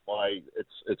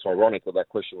 it's ironic that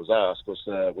question was asked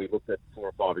because we looked at 4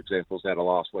 or 5 examples out of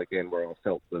last weekend where I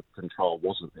felt the control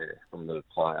wasn't there from the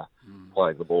player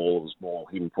playing the ball. It was more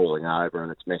him falling over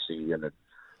and it's messy,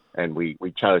 and we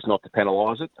chose not to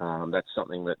penalise it. That's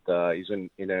something that is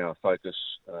in our focus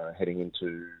heading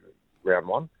into round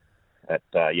 1.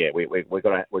 We've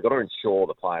got to ensure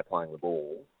the player playing the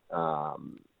ball,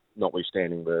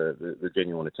 notwithstanding the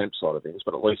genuine attempt side of things,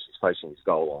 but at least he's facing his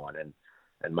goal line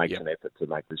and makes an effort to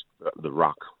make the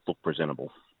ruck look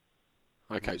presentable.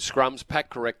 Okay, scrums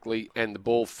packed correctly and the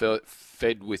ball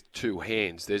fed with 2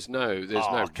 hands. There's no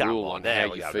rule on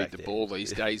how you feed the ball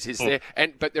these days, is there?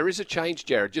 But there is a change,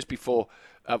 Jared, just before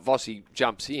Vossi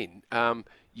jumps in.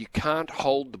 You can't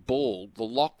hold the ball. The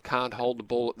lock can't hold the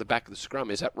ball at the back of the scrum.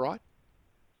 Is that right?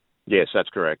 Yes, that's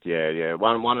correct. Yeah.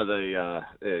 One of the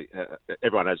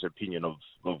everyone has an opinion of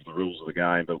the rules of the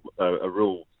game, but a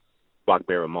rule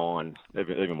bugbear of mine,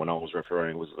 even when I was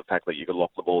refereeing, was the fact that you could lock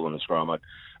the ball in the scrum,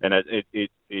 and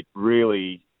it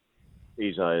really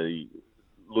is a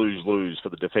lose-lose for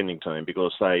the defending team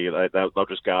because they'll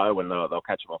just go and they'll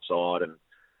catch them offside, and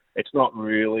it's not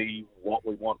really what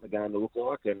we want the game to look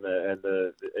like, and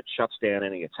it shuts down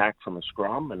any attack from a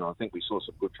scrum. And I think we saw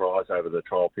some good tries over the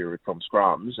trial period from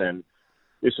scrums, and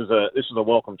this is a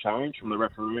welcome change from the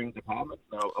refereeing department.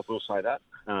 I will say that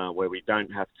where we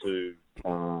don't have to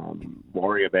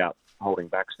worry about holding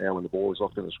backs now when the ball is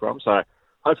locked in the scrum. So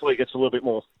hopefully it gets a little bit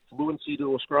more fluency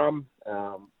to a scrum.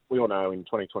 We all know in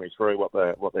 2023 what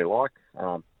they're like.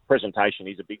 Presentation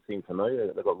is a big thing for me.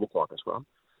 They've got to look like a scrum.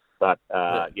 But,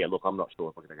 look, I'm not sure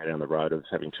if we're going to go down the road of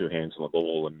having 2 hands on the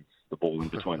ball and the ball in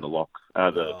between the lock,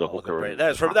 the hooker.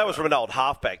 That was from an old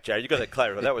halfback, Jerry. You've got to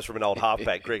clarify. That was from an old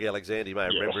halfback, Greg Alexander. You may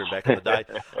remember him back in the day.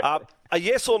 A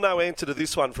yes or no answer to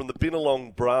this one from the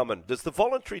Binalong Brahman. Does the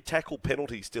voluntary tackle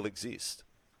penalty still exist?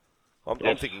 I'm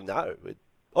thinking no.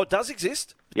 It does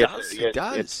exist? Yes, it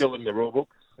does. It's still in the rule book.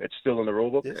 Yes.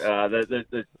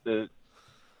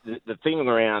 The thing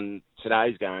around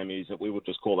today's game is that we would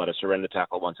just call that a surrender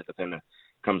tackle once a defender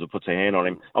comes and puts a hand on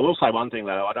him. I will say one thing,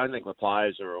 though. I don't think the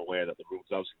players are aware that the rule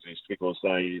does exist because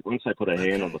once they put a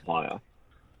hand on the player,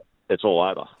 it's all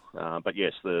over. But,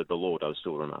 yes, the law does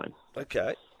still remain.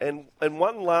 Okay. And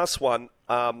one last one,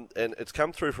 and it's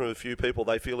come through from a few people.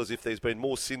 They feel as if there's been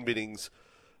more sin binnings,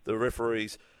 the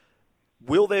referees.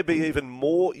 Will there be even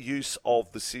more use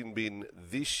of the sin bin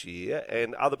this year?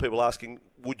 And other people asking,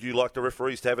 would you like the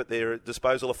referees to have at their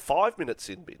disposal a 5-minute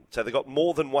sin bin? So they've got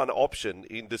more than one option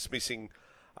in dismissing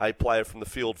a player from the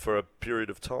field for a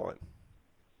period of time.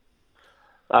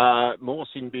 More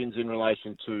sin bins in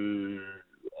relation to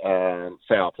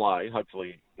foul play,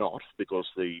 hopefully not, because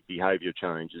the behaviour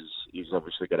change is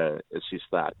obviously going to assist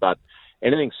that. But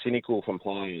anything cynical from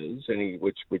players,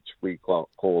 which we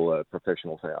call a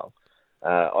professional foul,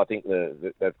 I think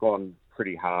they've gone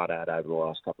pretty hard at over the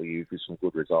last couple of years with some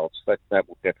good results. That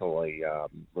will definitely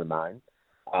remain.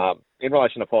 In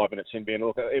relation to 5-minute sin bin,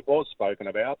 look, it was spoken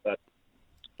about, but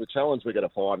the challenge we're going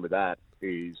to find with that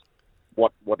is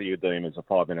what do you deem as a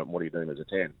 5-minute and what do you deem as a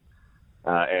 10?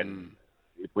 And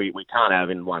we can't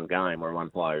have in one game where one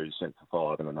player is sent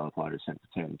for 5 and another player is sent for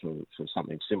 10 for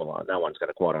something similar. No one's going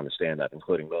to quite understand that,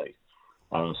 including me.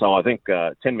 So I think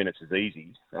 10 minutes is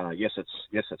easy. Yes,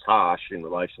 it's harsh in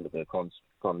relation to the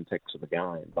context of the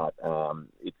game, but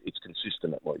it's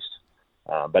consistent at least.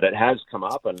 But it has come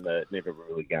up and never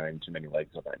really gained too many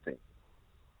legs, I don't think.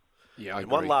 Yeah, I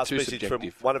agree. One last message from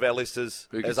one of our listeners.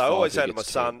 As I always say to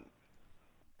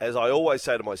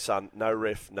my son, no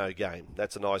ref, no game.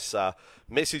 That's a nice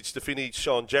message to finish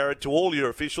on, Jared. To all your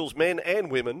officials, men and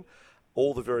women,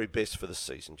 all the very best for the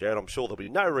season, Jared. I'm sure there'll be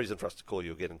no reason for us to call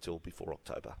you again until before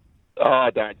October. Oh, I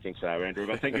don't think so, Andrew.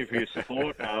 But thank you for your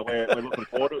support. We're looking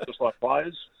forward to it, just like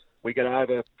players. We get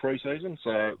over pre-season,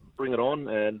 so bring it on.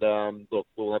 And look,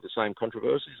 we'll have the same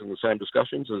controversies and the same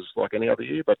discussions as like any other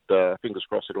year. But fingers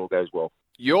crossed, it all goes well.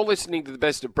 You're listening to the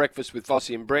Best of Breakfast with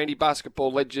Vossi and Brandy.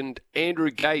 Basketball legend Andrew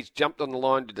Gage jumped on the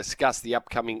line to discuss the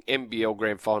upcoming NBL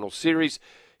Grand Final Series,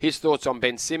 his thoughts on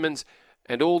Ben Simmons,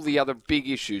 and all the other big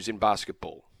issues in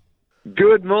basketball.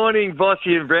 Good morning,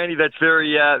 Vossi and Brandy. That's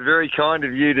very kind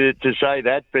of you to say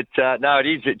that. But no, it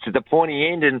is. It's at the pointy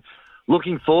end, and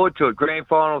looking forward to a Grand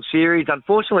Final Series.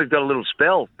 Unfortunately, we've got a little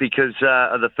spell because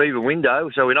of the FIBA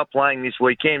window, so we're not playing this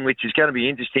weekend, which is going to be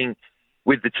interesting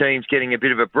with the teams getting a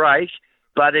bit of a break.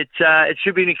 But it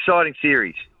should be an exciting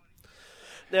series.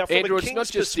 Now, from Andrew, a it's Kings not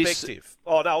just perspective...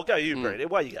 Oh, no, I'll go you, Brandy.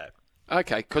 Away you go.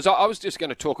 Okay, because I was just going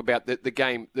to talk about the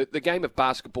game of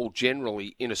basketball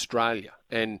generally in Australia,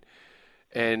 and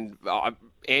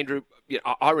Andrew,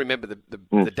 I remember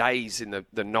the days in the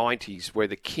 90s where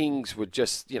the Kings were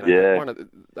just one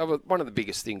of the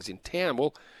biggest things in town.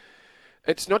 Well,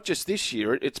 it's not just this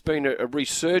year; it's been a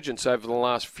resurgence over the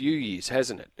last few years,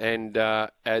 hasn't it? And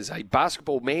as a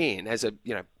basketball man,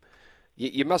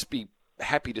 you must be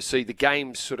happy to see the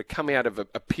games sort of come out of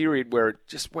a period where it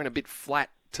just went a bit flat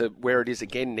to where it is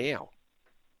again now.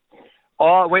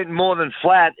 Oh, it went more than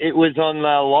flat. It was on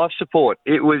life support.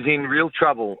 It was in real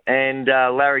trouble. And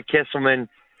Larry Kesselman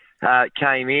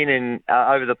came in and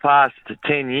over the past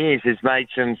 10 years has made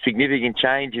some significant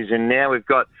changes. And now we've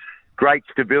got great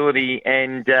stability.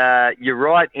 And you're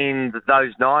right, in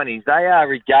those 90s, they are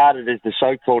regarded as the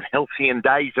so-called halcyon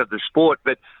days of the sport.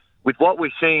 But with what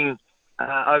we're seeing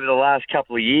over the last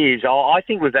couple of years, I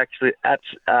think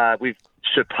we've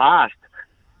surpassed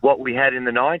what we had in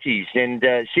the 90s. And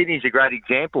Sydney's a great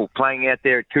example, playing out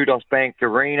there at Kudos Bank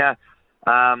Arena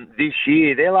this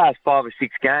year. Their last 5 or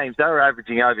 6 games, they were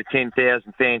averaging over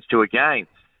 10,000 fans to a game.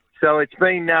 So it's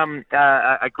been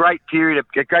a great period of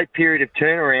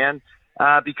turnaround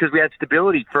because we had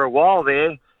stability for a while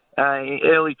there. In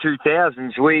early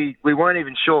 2000s, we weren't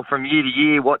even sure from year to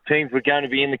year what teams were going to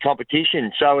be in the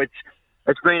competition. So it's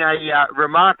been a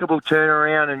remarkable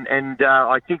turnaround, and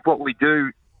I think what we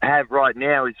do have right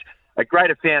now is a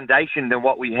greater foundation than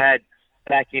what we had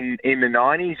back in the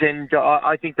 90s, and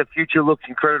I think the future looks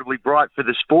incredibly bright for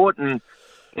the sport. And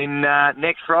in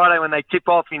next Friday when they tip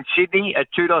off in Sydney at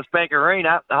Kudos Bank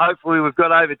Arena, hopefully we've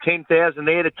got over 10,000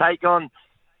 there to take on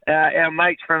our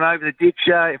mates from over the ditch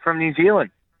from New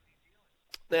Zealand.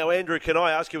 Now, Andrew, can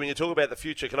I ask you, when you talk about the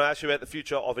future, can I ask you about the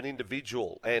future of an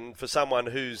individual? And for someone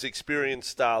who's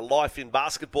experienced life in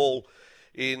basketball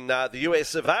in the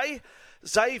US of A,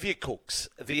 Xavier Cooks,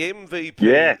 the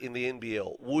MVP in the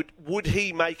NBL, would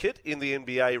he make it in the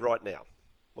NBA right now?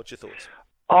 What's your thoughts?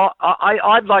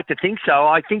 I'd like to think so.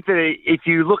 I think that if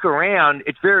you look around,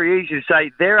 it's very easy to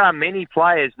say there are many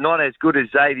players not as good as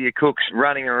Xavier Cooks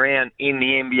running around in the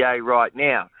NBA right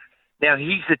now. Now,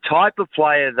 he's the type of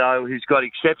player, though, who's got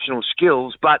exceptional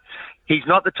skills, but he's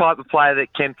not the type of player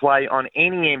that can play on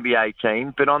any NBA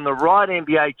team, but on the right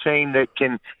NBA team that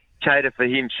can cater for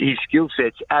his skill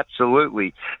sets,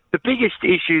 absolutely. The biggest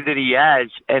issue that he has,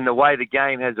 and the way the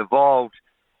game has evolved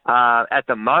at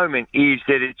the moment, is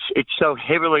that it's so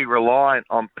heavily reliant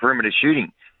on perimeter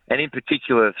shooting, and in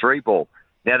particular the three ball.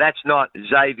 Now, that's not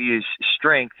Xavier's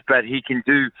strength, but he can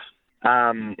do.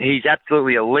 He's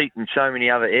absolutely elite in so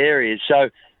many other areas. So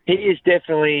he is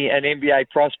definitely an NBA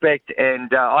prospect,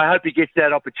 and I hope he gets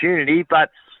that opportunity.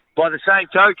 But by the same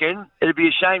token, it'd be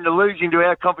a shame to lose him to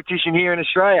our competition here in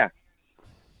Australia.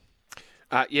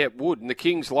 Yeah, it would. And the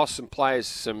Kings lost some players,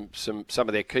 some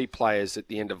of their key players at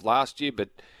the end of last year, but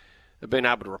they've been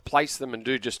able to replace them and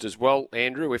do just as well,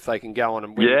 Andrew, if they can go on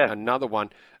and win another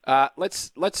one.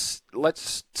 Let's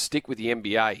stick with the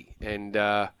NBA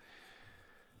and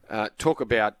talk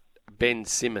about Ben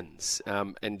Simmons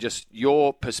and just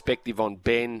your perspective on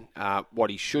Ben, what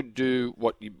he should do,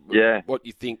 what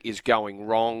you think is going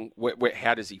wrong,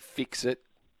 how does he fix it?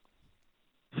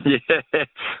 Yeah,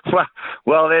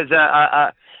 well, there's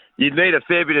you'd need a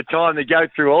fair bit of time to go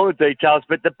through all the details,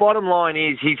 but the bottom line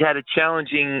is he's had a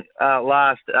challenging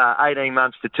last 18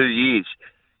 months to 2 years.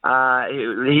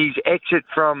 His exit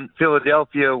from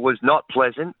Philadelphia was not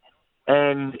pleasant,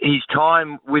 and his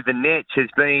time with the Nets has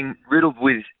been riddled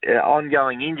with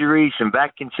ongoing injuries, some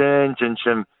back concerns, and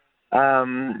some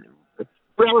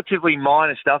relatively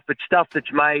minor stuff, but stuff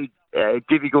that's made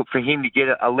difficult for him to get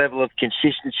a level of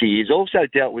consistency. He's also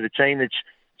dealt with a team that's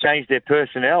changed their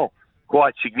personnel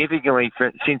quite significantly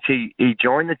since he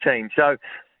joined the team. So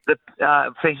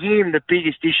for him, the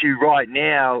biggest issue right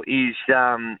now is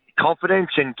confidence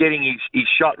and getting his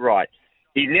shot right.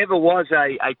 he never was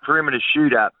a perimeter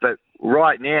shooter, but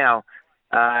right now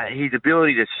his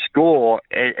ability to score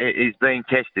is being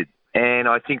tested, and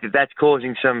I think that's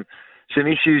causing some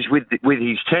issues with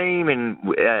his team and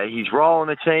his role in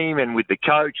the team and with the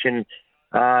coach. And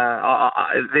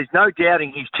there's no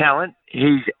doubting his talent.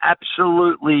 He's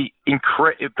absolutely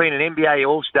incredible. Been an NBA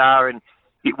All-Star, and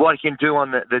what he can do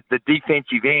on the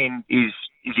defensive end is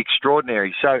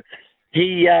extraordinary. So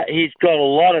he's got a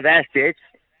lot of assets,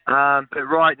 but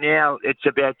right now it's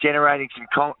about generating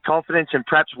some confidence and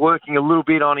perhaps working a little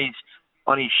bit on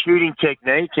his shooting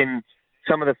technique and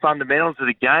some of the fundamentals of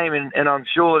the game. And I'm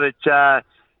sure that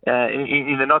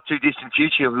in the not too distant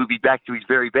future he'll be back to his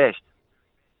very best.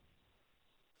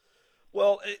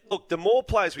 Well, look, the more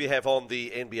players we have on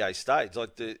the NBA stage,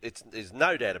 there's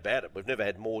no doubt about it. We've never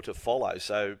had more to follow,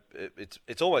 so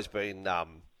it's always been.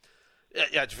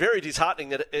 It's very disheartening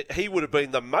that he would have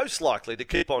been the most likely to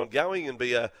keep on going and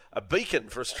be a beacon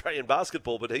for Australian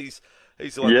basketball, but he's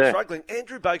the one that's struggling.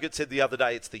 Andrew Bogut said the other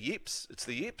day, it's the yips,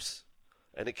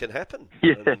 and it can happen.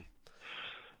 Yeah. And,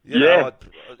 you know,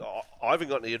 I haven't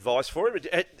got any advice for him.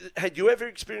 Had you ever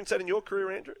experienced that in your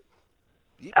career, Andrew?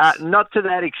 Not to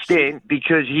that extent,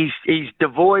 because he's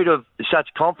devoid of such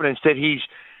confidence that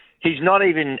he's not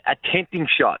even attempting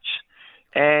shots,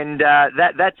 and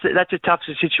that's a tough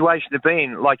situation to be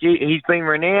in. Like he's been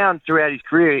renowned throughout his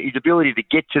career, his ability to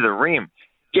get to the rim,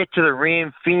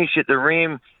 finish at the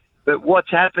rim. But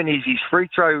what's happened is his free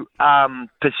throw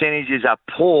percentages are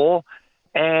poor,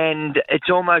 and it's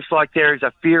almost like there is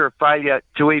a fear of failure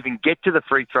to even get to the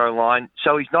free throw line.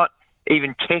 So he's not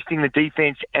even testing the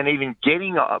defense and even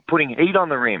putting heat on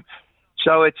the rim.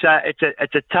 So it's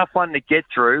a tough one to get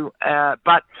through.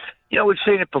 But you know, we've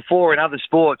seen it before in other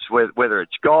sports, whether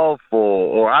it's golf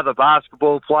or other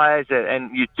basketball players, and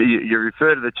you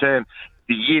refer to the term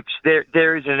the yips.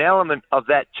 There is an element of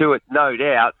that to it, no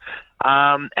doubt,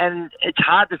 and it's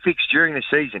hard to fix during the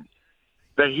season.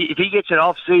 But if he gets an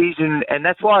off season, and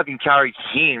that's why I've encouraged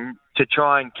him to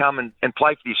try and come and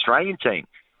play for the Australian team.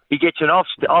 He gets an off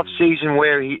season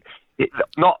where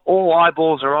not all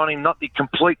eyeballs are on him, not the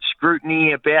complete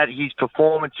scrutiny about his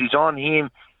performance is on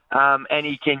him, and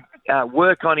he can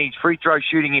work on his free throw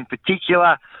shooting in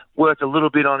particular, work a little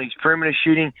bit on his perimeter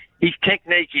shooting. His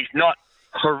technique is not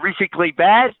horrifically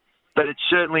bad, but it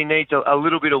certainly needs a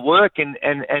little bit of work and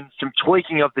some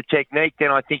tweaking of the technique.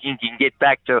 Then I think he can get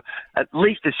back to at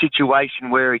least a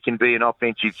situation where he can be an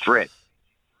offensive threat.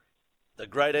 The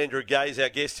great Andrew Gay is our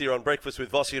guest here on Breakfast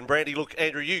with Vossi and Brandy. Look,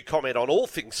 Andrew, you comment on all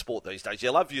things sport these days.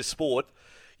 You love your sport.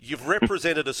 You've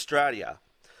represented Australia.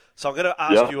 So I'm going to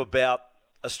ask you about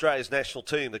Australia's national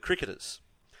team, the cricketers.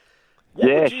 What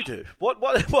would you do?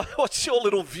 What's your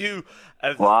little view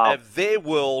of their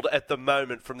world at the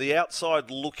moment from the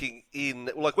outside looking in?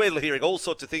 Like, we're hearing all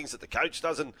sorts of things that the coach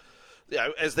doesn't,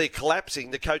 as they're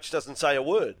collapsing, the coach doesn't say a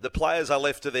word. The players are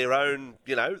left to their own,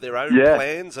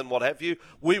 plans and what have you.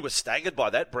 We were staggered by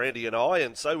that, Brandy and I,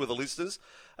 and so were the listeners.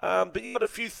 But you got a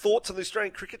few thoughts on the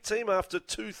Australian cricket team after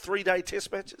 2-3-day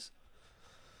test matches?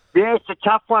 Yeah, it's a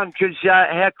tough one because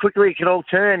how quickly it can all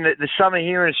turn. The summer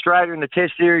here in Australia and the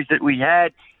test series that we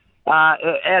had,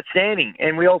 outstanding.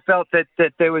 And we all felt that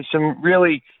there was some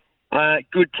really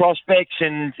good prospects.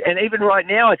 And even right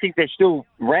now, I think they're still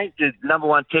ranked as number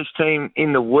one test team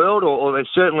in the world, or they're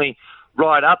certainly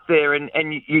right up there. And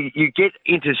you get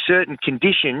into certain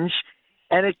conditions,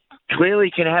 and it clearly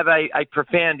can have a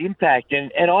profound impact.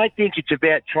 And I think it's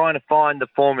about trying to find the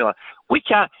formula. You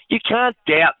can't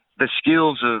doubt the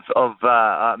skills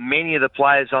of many of the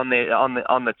players on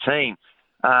the team.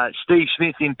 Steve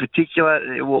Smith in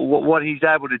particular, what he's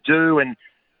able to do, and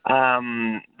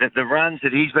the runs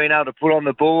that he's been able to put on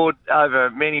the board over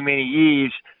many, many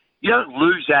years, you don't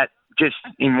lose that just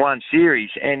in one series.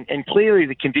 And clearly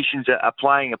the conditions are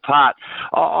playing a part.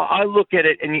 I look at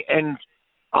it and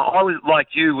I was, like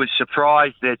you, was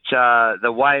surprised that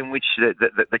the way in which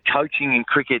the coaching in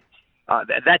cricket,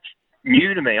 that's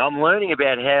new to me. I'm learning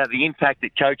about how the impact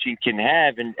that coaching can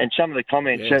have, and some of the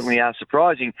comments certainly are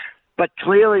surprising. But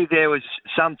clearly there was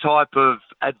some type of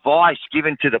advice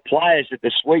given to the players that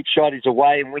the sweep shot is a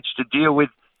way in which to deal with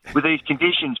these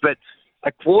conditions. But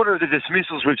a quarter of the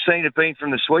dismissals we've seen have been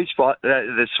from the sweep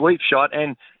shot,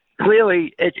 and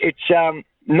clearly it's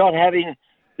not having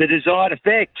the desired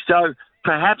effect. So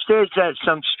perhaps there's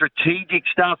some strategic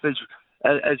stuff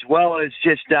as well as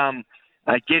just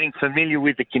getting familiar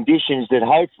with the conditions that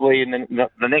hopefully in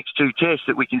the next two tests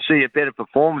that we can see a better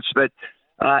performance. But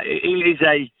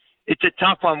it's a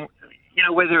tough one. You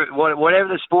know, whatever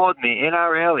the sport, in the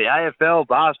NRL, the AFL,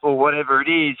 basketball, whatever it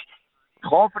is,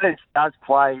 confidence does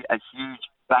play a huge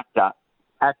factor.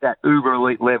 at that uber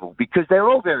elite level, because they're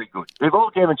all very good. They've all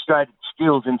demonstrated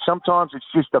skills, and sometimes it's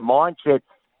just the mindset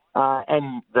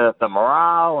and the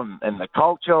morale and the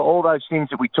culture, all those things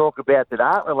that we talk about that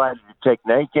aren't related to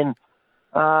technique. And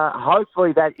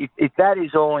hopefully that if that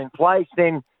is all in place,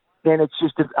 then it's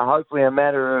just hopefully a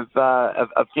matter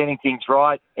of getting things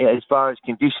right as far as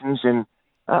conditions and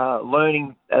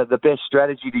learning the best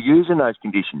strategy to use in those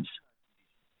conditions.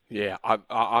 Yeah,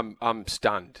 I'm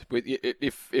stunned.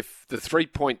 If the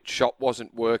 3-point shot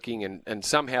wasn't working and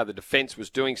somehow the defence was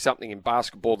doing something in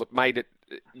basketball that made it,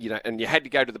 and you had to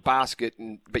go to the basket,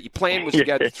 but your plan was to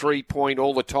go to 3-point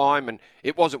all the time, and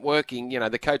it wasn't working,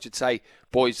 the coach would say,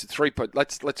 "Boys, the 3-point,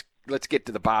 let's get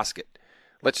to the basket.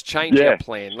 Let's change our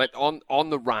plan. On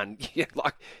the run,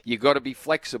 you got to be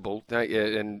flexible."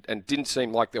 And didn't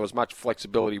seem like there was much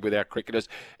flexibility with our cricketers.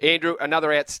 Andrew,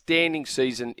 another outstanding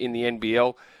season in the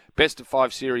NBL. Best of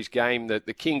 5 series game.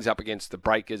 The Kings up against the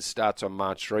Breakers starts on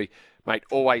March 3. Mate,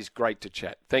 always great to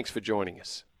chat. Thanks for joining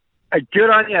us. Good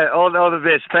on you. All the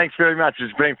best. Thanks very much.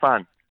 It's been fun.